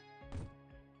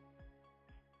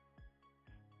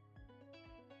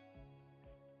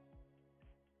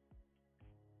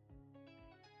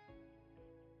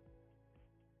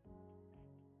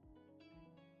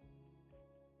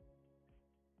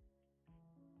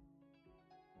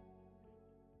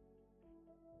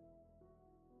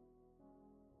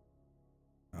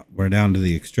 We're down to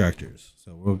the extractors,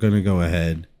 so we're going to go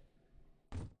ahead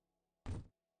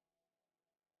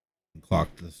and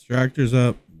clock the extractors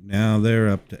up. Now they're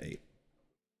up to 8.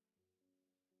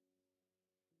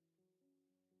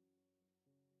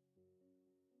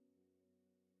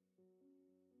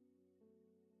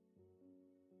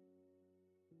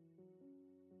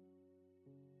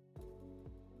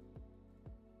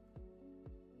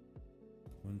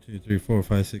 One, 2, 3, 4,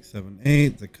 5, 6, 7,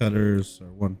 8. The cutters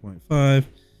are 1.5.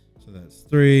 So that's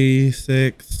 3,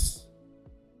 6,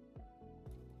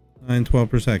 9, 12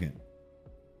 per second.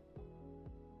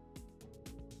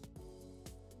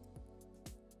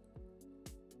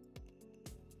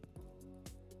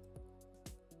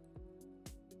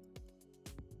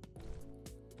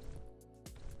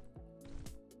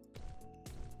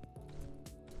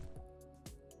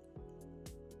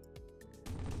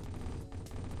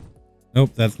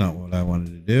 Nope, that's not what I wanted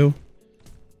to do.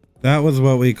 That was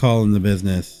what we call in the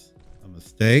business a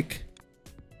mistake.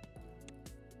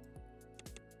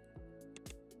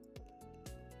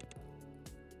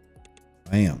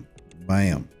 Bam,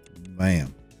 bam,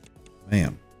 bam,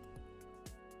 bam.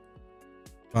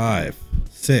 5,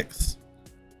 6,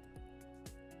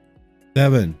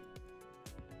 7,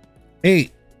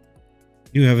 8.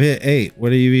 You have hit 8.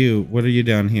 What are you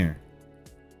down here?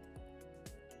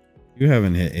 You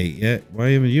haven't hit 8 yet. Why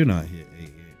haven't you not hit 8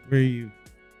 yet? Where are you?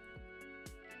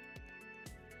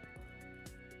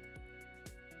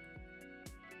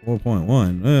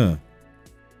 4.1.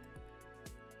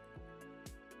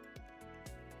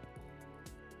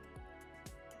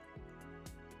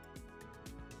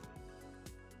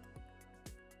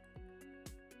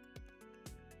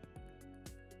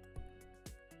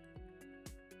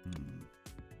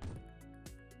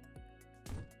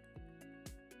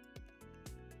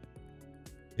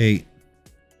 8.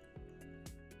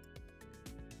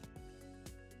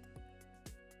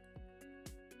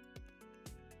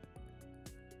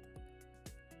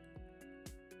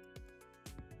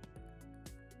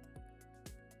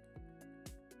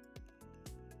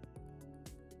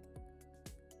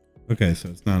 Okay, so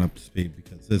it's not up to speed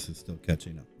because this is still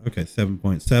catching up. Okay,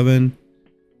 7.7.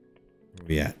 Where are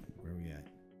we at?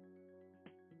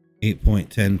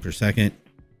 8.10 per second.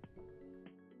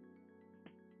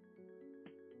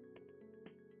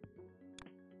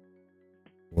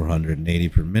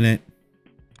 $480 per minute.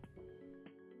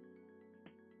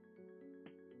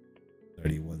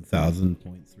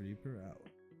 31,000.3 per hour.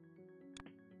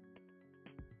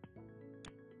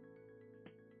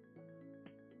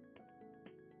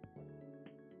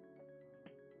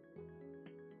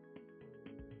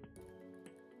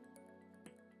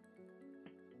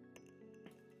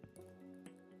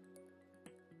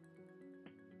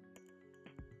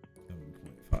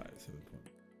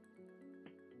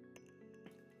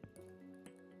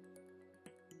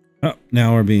 Oh,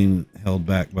 now we're being held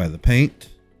back by the paint.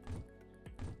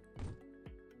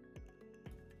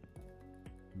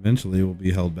 Eventually we'll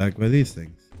be held back by these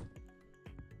things.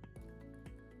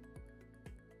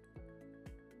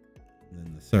 And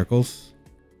then the circles.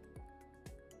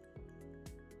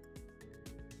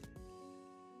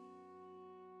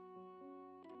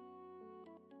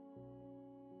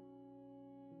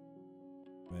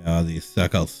 Where are these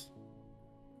circles?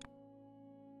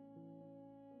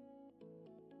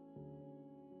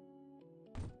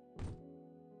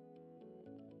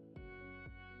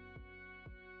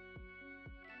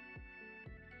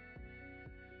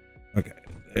 Okay,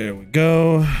 there we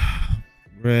go.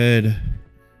 Red,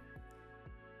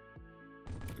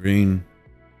 green,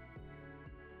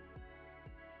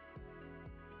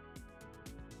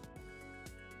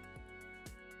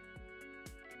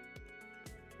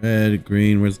 red,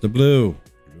 green. Where's the blue?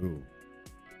 Blue.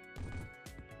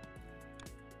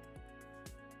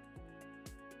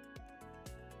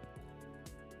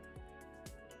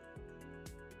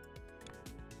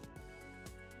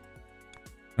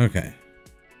 Okay.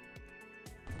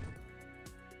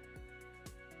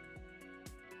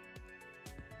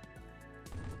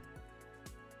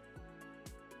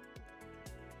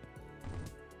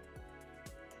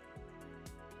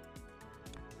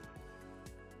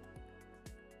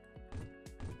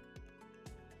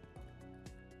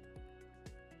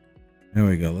 There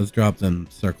we go. Let's drop them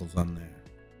circles on there.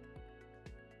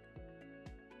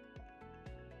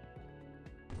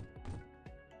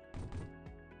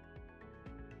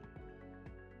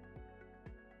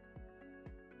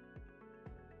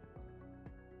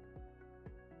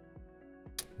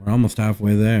 We're almost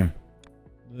halfway there.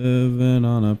 Living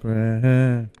on a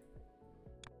prayer.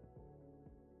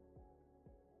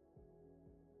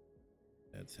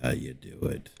 That's how you do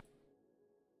it.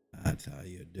 That's how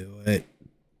you do it.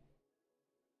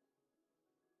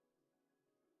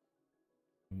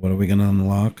 What are we gonna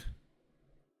unlock?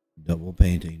 Double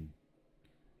painting.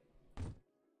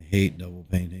 I hate double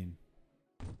painting.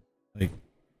 Like,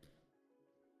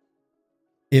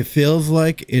 it feels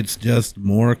like it's just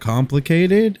more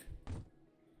complicated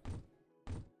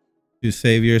to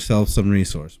save yourself some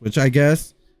resource, which I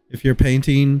guess if you're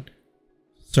painting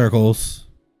circles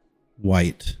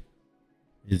white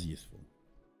is useful.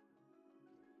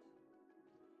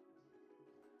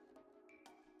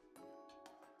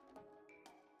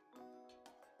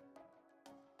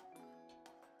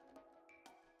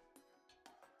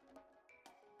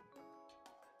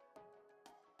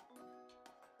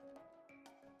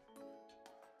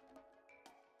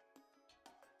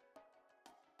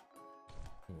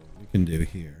 What we can do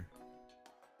here,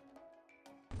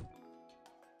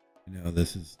 you know,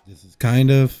 this is kind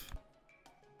of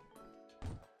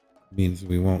means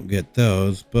we won't get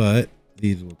those, but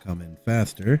these will come in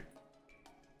faster.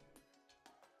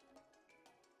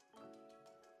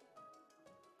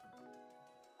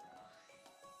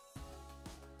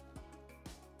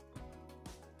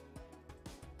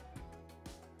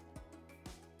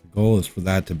 The goal is for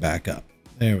that to back up.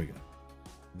 There we go.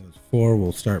 Those four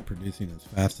will start producing as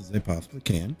fast as they possibly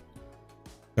can.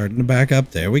 Starting to back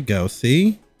up. There we go.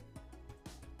 See?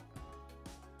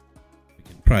 We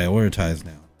can prioritize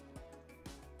now.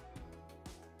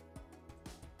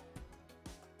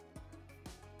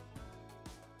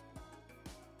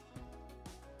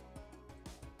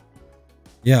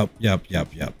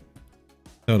 Yep.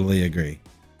 Totally agree.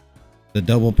 The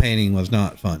double painting was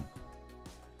not fun.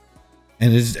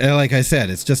 And it's like I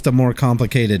said, it's just a more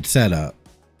complicated setup.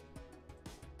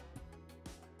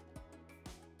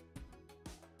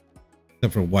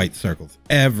 Except for white circles.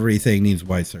 Everything needs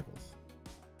white circles.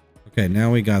 Okay,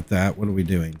 now we got that. What are we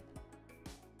doing?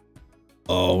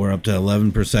 Oh, we're up to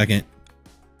 11 per second.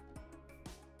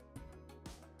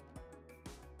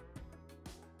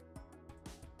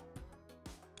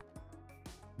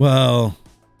 Well,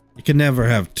 you can never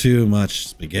have too much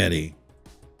spaghetti.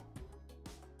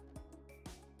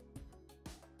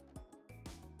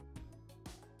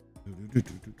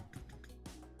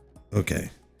 Okay.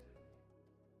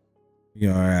 We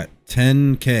are at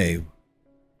 10K.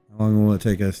 How long will it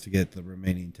take us to get the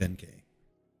remaining 10K?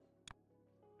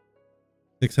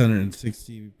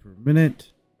 660 per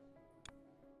minute.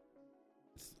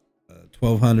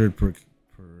 1200 per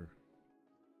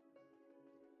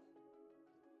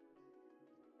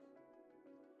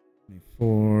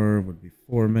 24 would be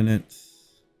 4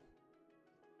 minutes.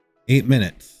 8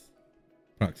 minutes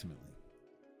approximately.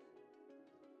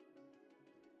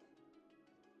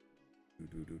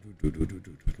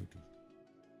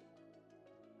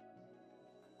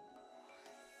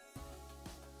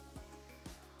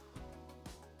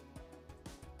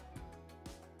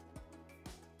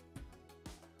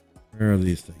 Where are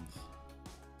these things?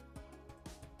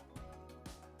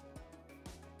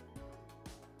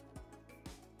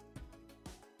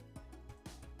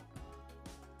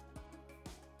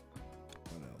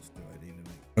 What else do I need to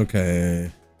make?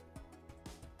 Okay.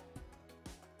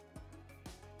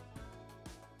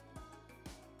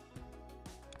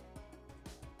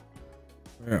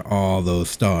 Where are all those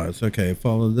stars? Okay,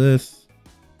 follow this.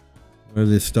 Where are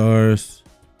the stars?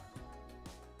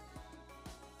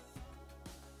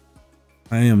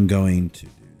 I am going to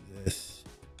do this.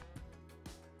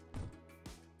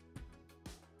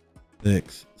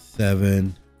 6,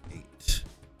 7, 8.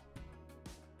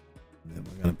 And then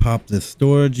we're going to pop this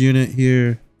storage unit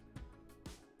here.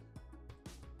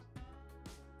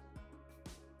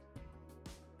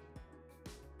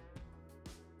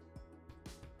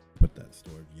 Put that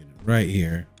storage unit right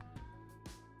here.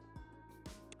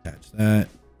 Attach that.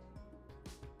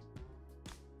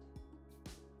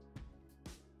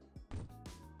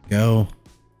 Go.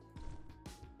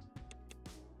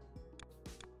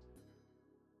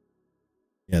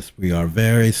 Yes, we are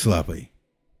very sloppy.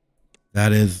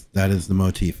 That is the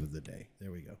motif of the day. There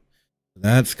we go.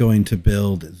 That's going to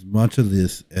build as much of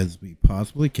this as we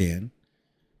possibly can,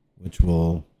 which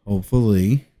will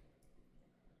hopefully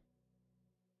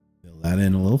fill that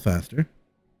in a little faster.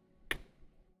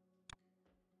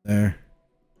 There.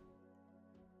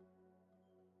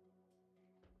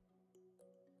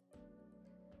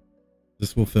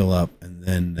 This will fill up and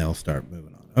then they'll start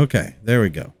moving on. Okay, there we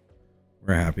go.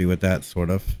 We're happy with that,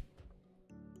 sort of.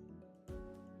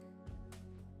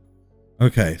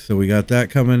 Okay, so we got that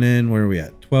coming in. Where are we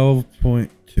at?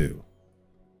 12.2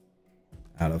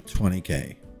 out of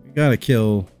 20K. We got to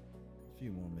kill a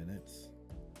few more minutes.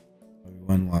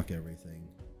 We unlock everything.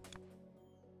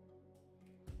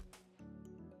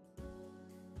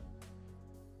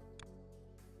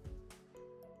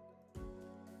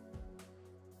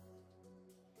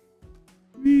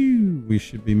 We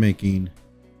should be making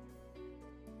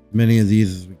as many of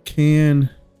these as we can.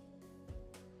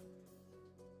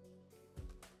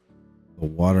 The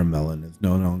watermelon is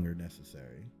no longer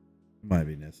necessary. It might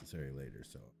be necessary later,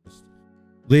 so just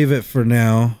leave it for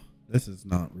now. This is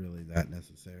not really that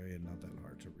necessary and not that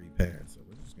hard to repair, so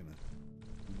we're just gonna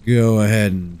go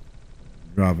ahead and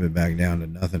drop it back down to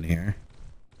nothing here.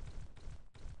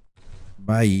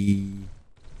 Bye.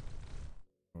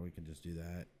 Or we can just do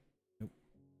that.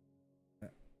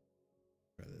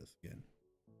 Try this again.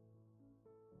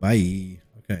 Bye.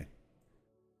 Okay.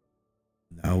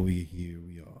 Now here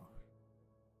we are.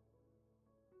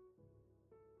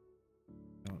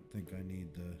 I don't think I need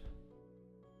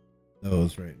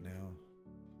those right now.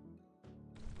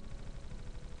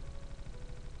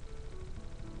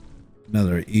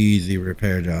 Another easy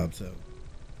repair job, so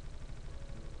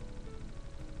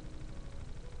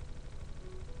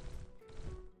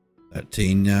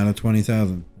 13 out of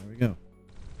 20,000. There we go.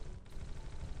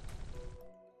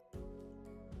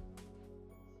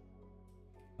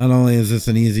 Not only is this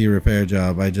an easy repair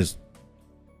job, I just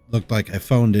looked like I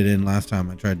phoned it in last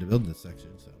time I tried to build this section,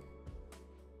 so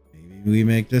maybe we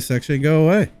make this section go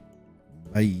away.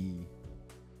 Bye.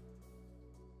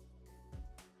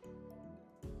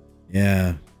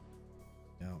 Yeah.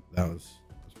 No, that was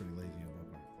pretty lazy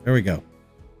on my part. There we go.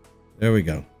 There we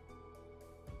go.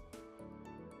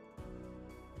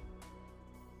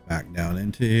 Back down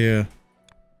into here.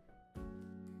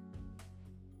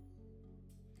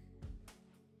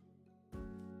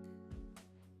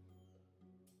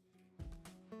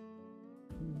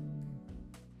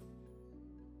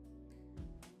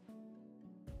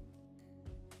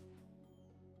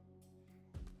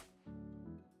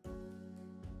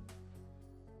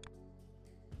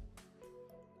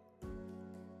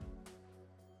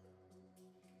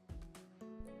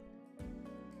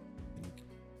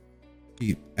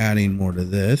 Keep adding more to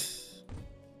this.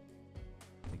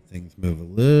 Make things move a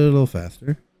little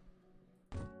faster.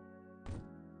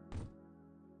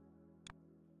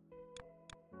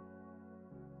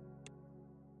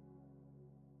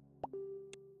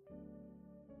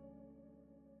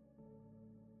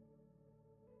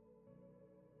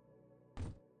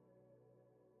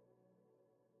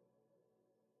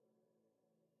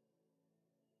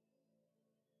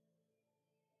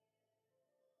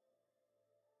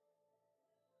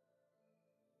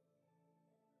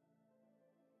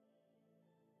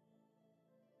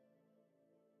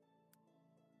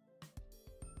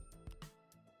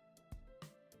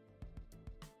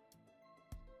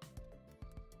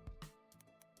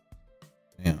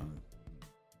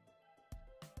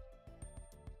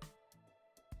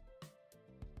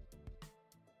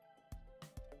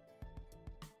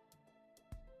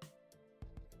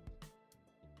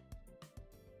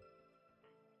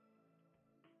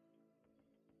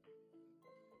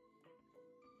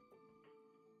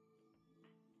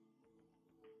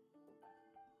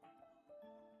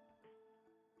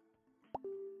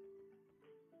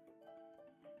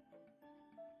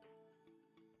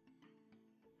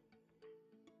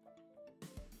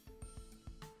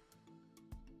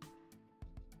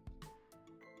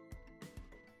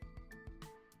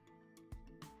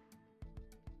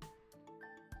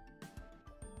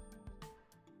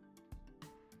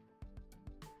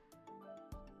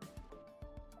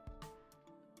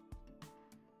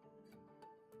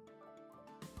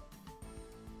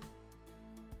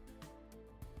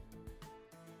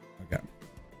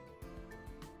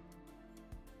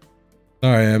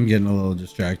 Sorry, I'm getting a little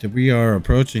distracted. We are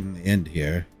approaching the end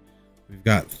here. We've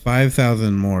got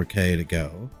 5,000 more K to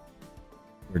go.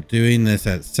 We're doing this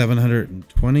at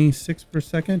 726 per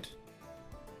second.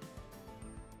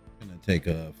 Gonna take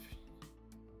a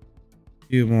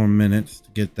few more minutes to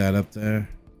get that up there.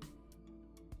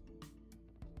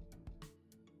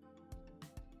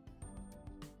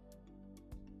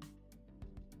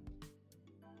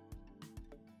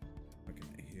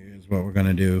 Okay, here's what we're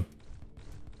gonna do.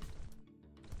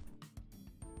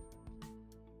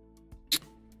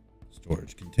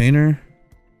 Storage container.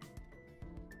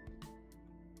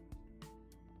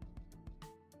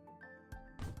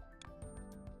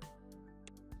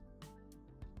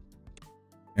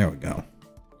 There we go.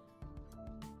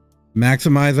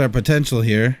 Maximize our potential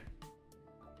here.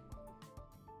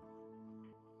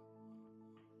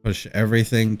 Push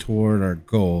everything toward our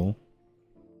goal.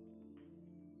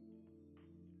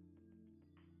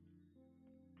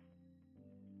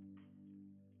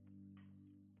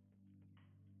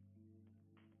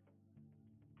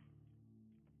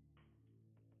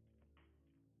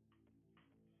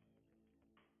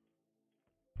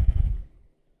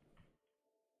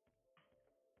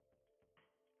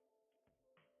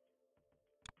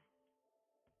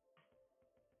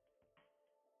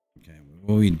 Okay,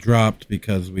 well, we dropped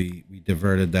because we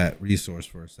diverted that resource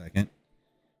for a second.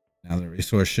 Now the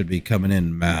resource should be coming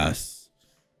in mass.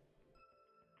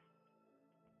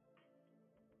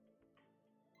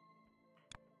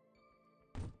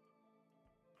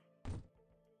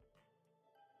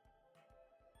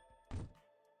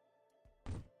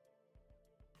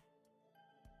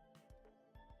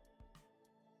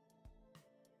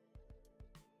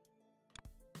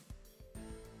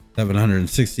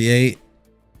 $768,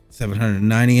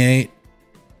 $798.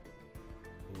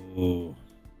 Ooh.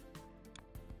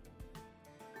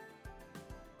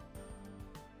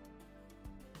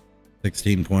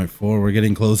 $16.4. We're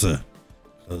getting closer.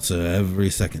 Closer every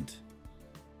second.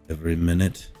 Every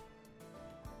minute.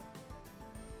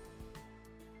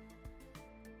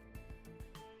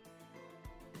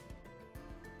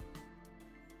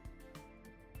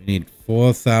 We need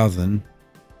 4,000.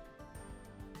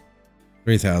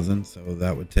 3,000, so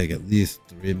that would take at least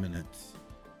 3 minutes.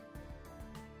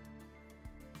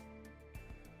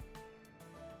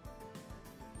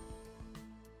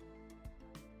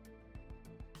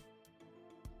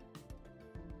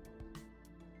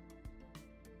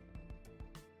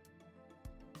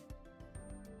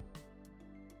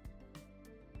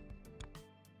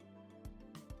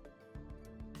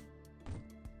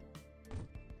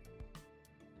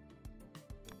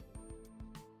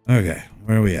 Okay,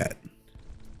 where are we at?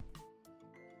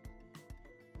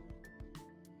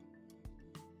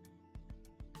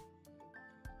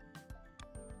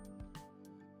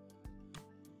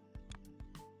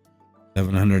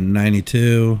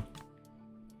 $792.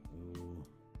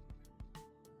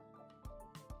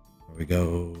 There we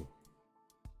go.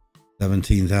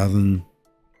 17,000.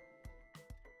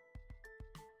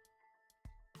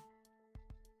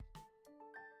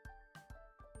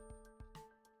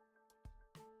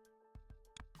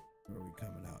 Where are we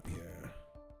coming out here?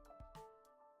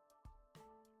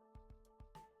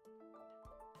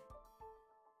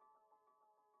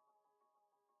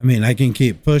 I mean, I can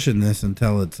keep pushing this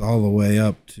until it's all the way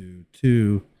up to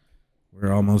 2.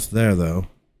 We're almost there, though.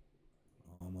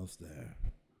 Almost there.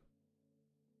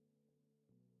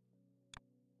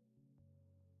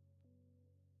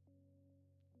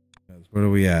 What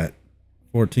are we at?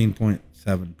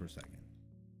 14.7 per second.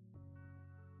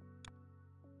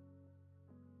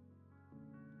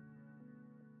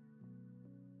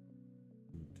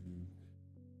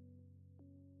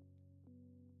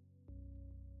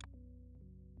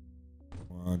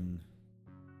 One,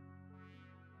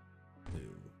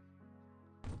 two.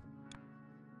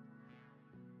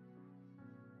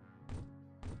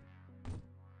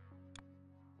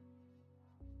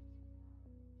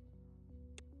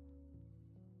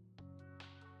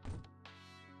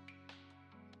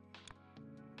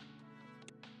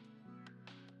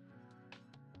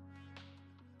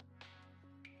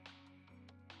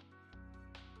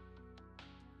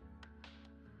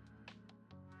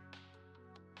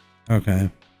 Okay.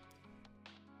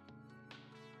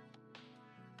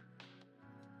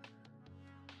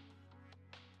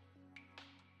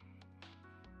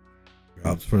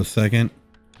 Drops for a second,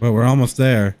 but we're almost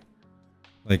there.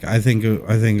 Like I think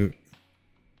it's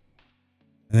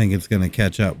gonna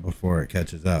catch up before it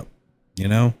catches up. You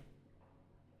know?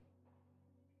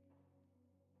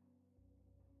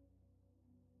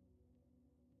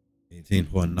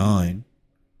 $18.9.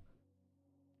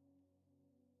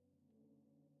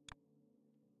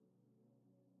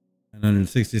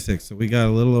 966. So we got a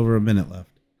little over a minute left.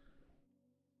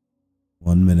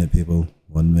 1 minute, people.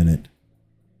 1 minute.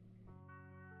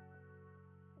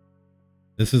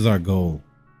 This is our goal.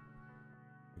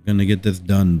 We're going to get this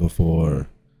done before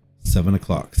 7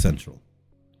 o'clock Central.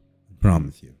 I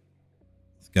promise you.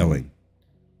 It's going.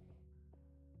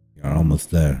 We are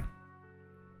almost there.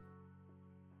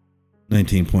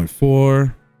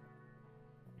 19.4.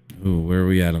 Ooh, where are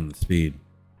we at on the speed?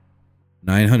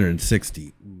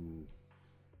 960. Ooh.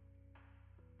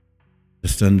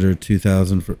 Just under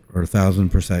 2,000 or 1,000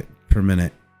 per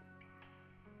minute.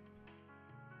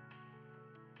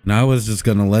 And I was just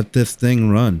going to let this thing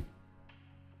run.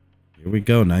 Here we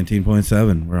go.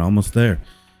 19.7. We're almost there.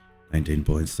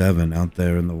 19.7 out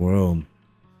there in the world.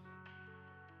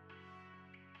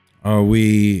 Are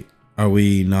we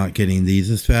not getting these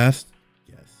as fast?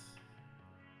 Yes.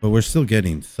 But we're still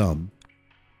getting some.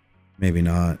 Maybe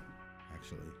not,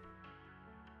 actually.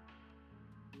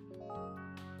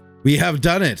 We have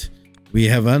done it. We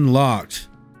have unlocked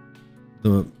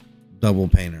the double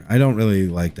painter. I don't really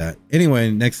like that.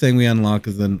 Anyway, next thing we unlock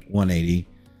is the 180,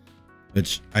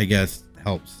 which I guess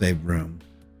helps save room.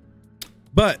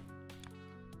 But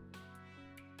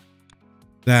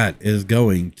that is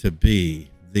going to be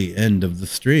the end of the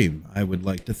stream. I would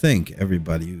like to thank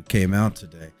everybody who came out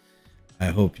today. I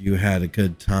hope you had a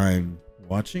good time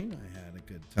watching. I had a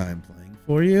good time playing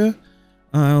for you.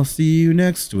 I'll see you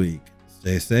next week.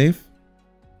 Stay safe.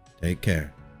 Take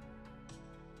care.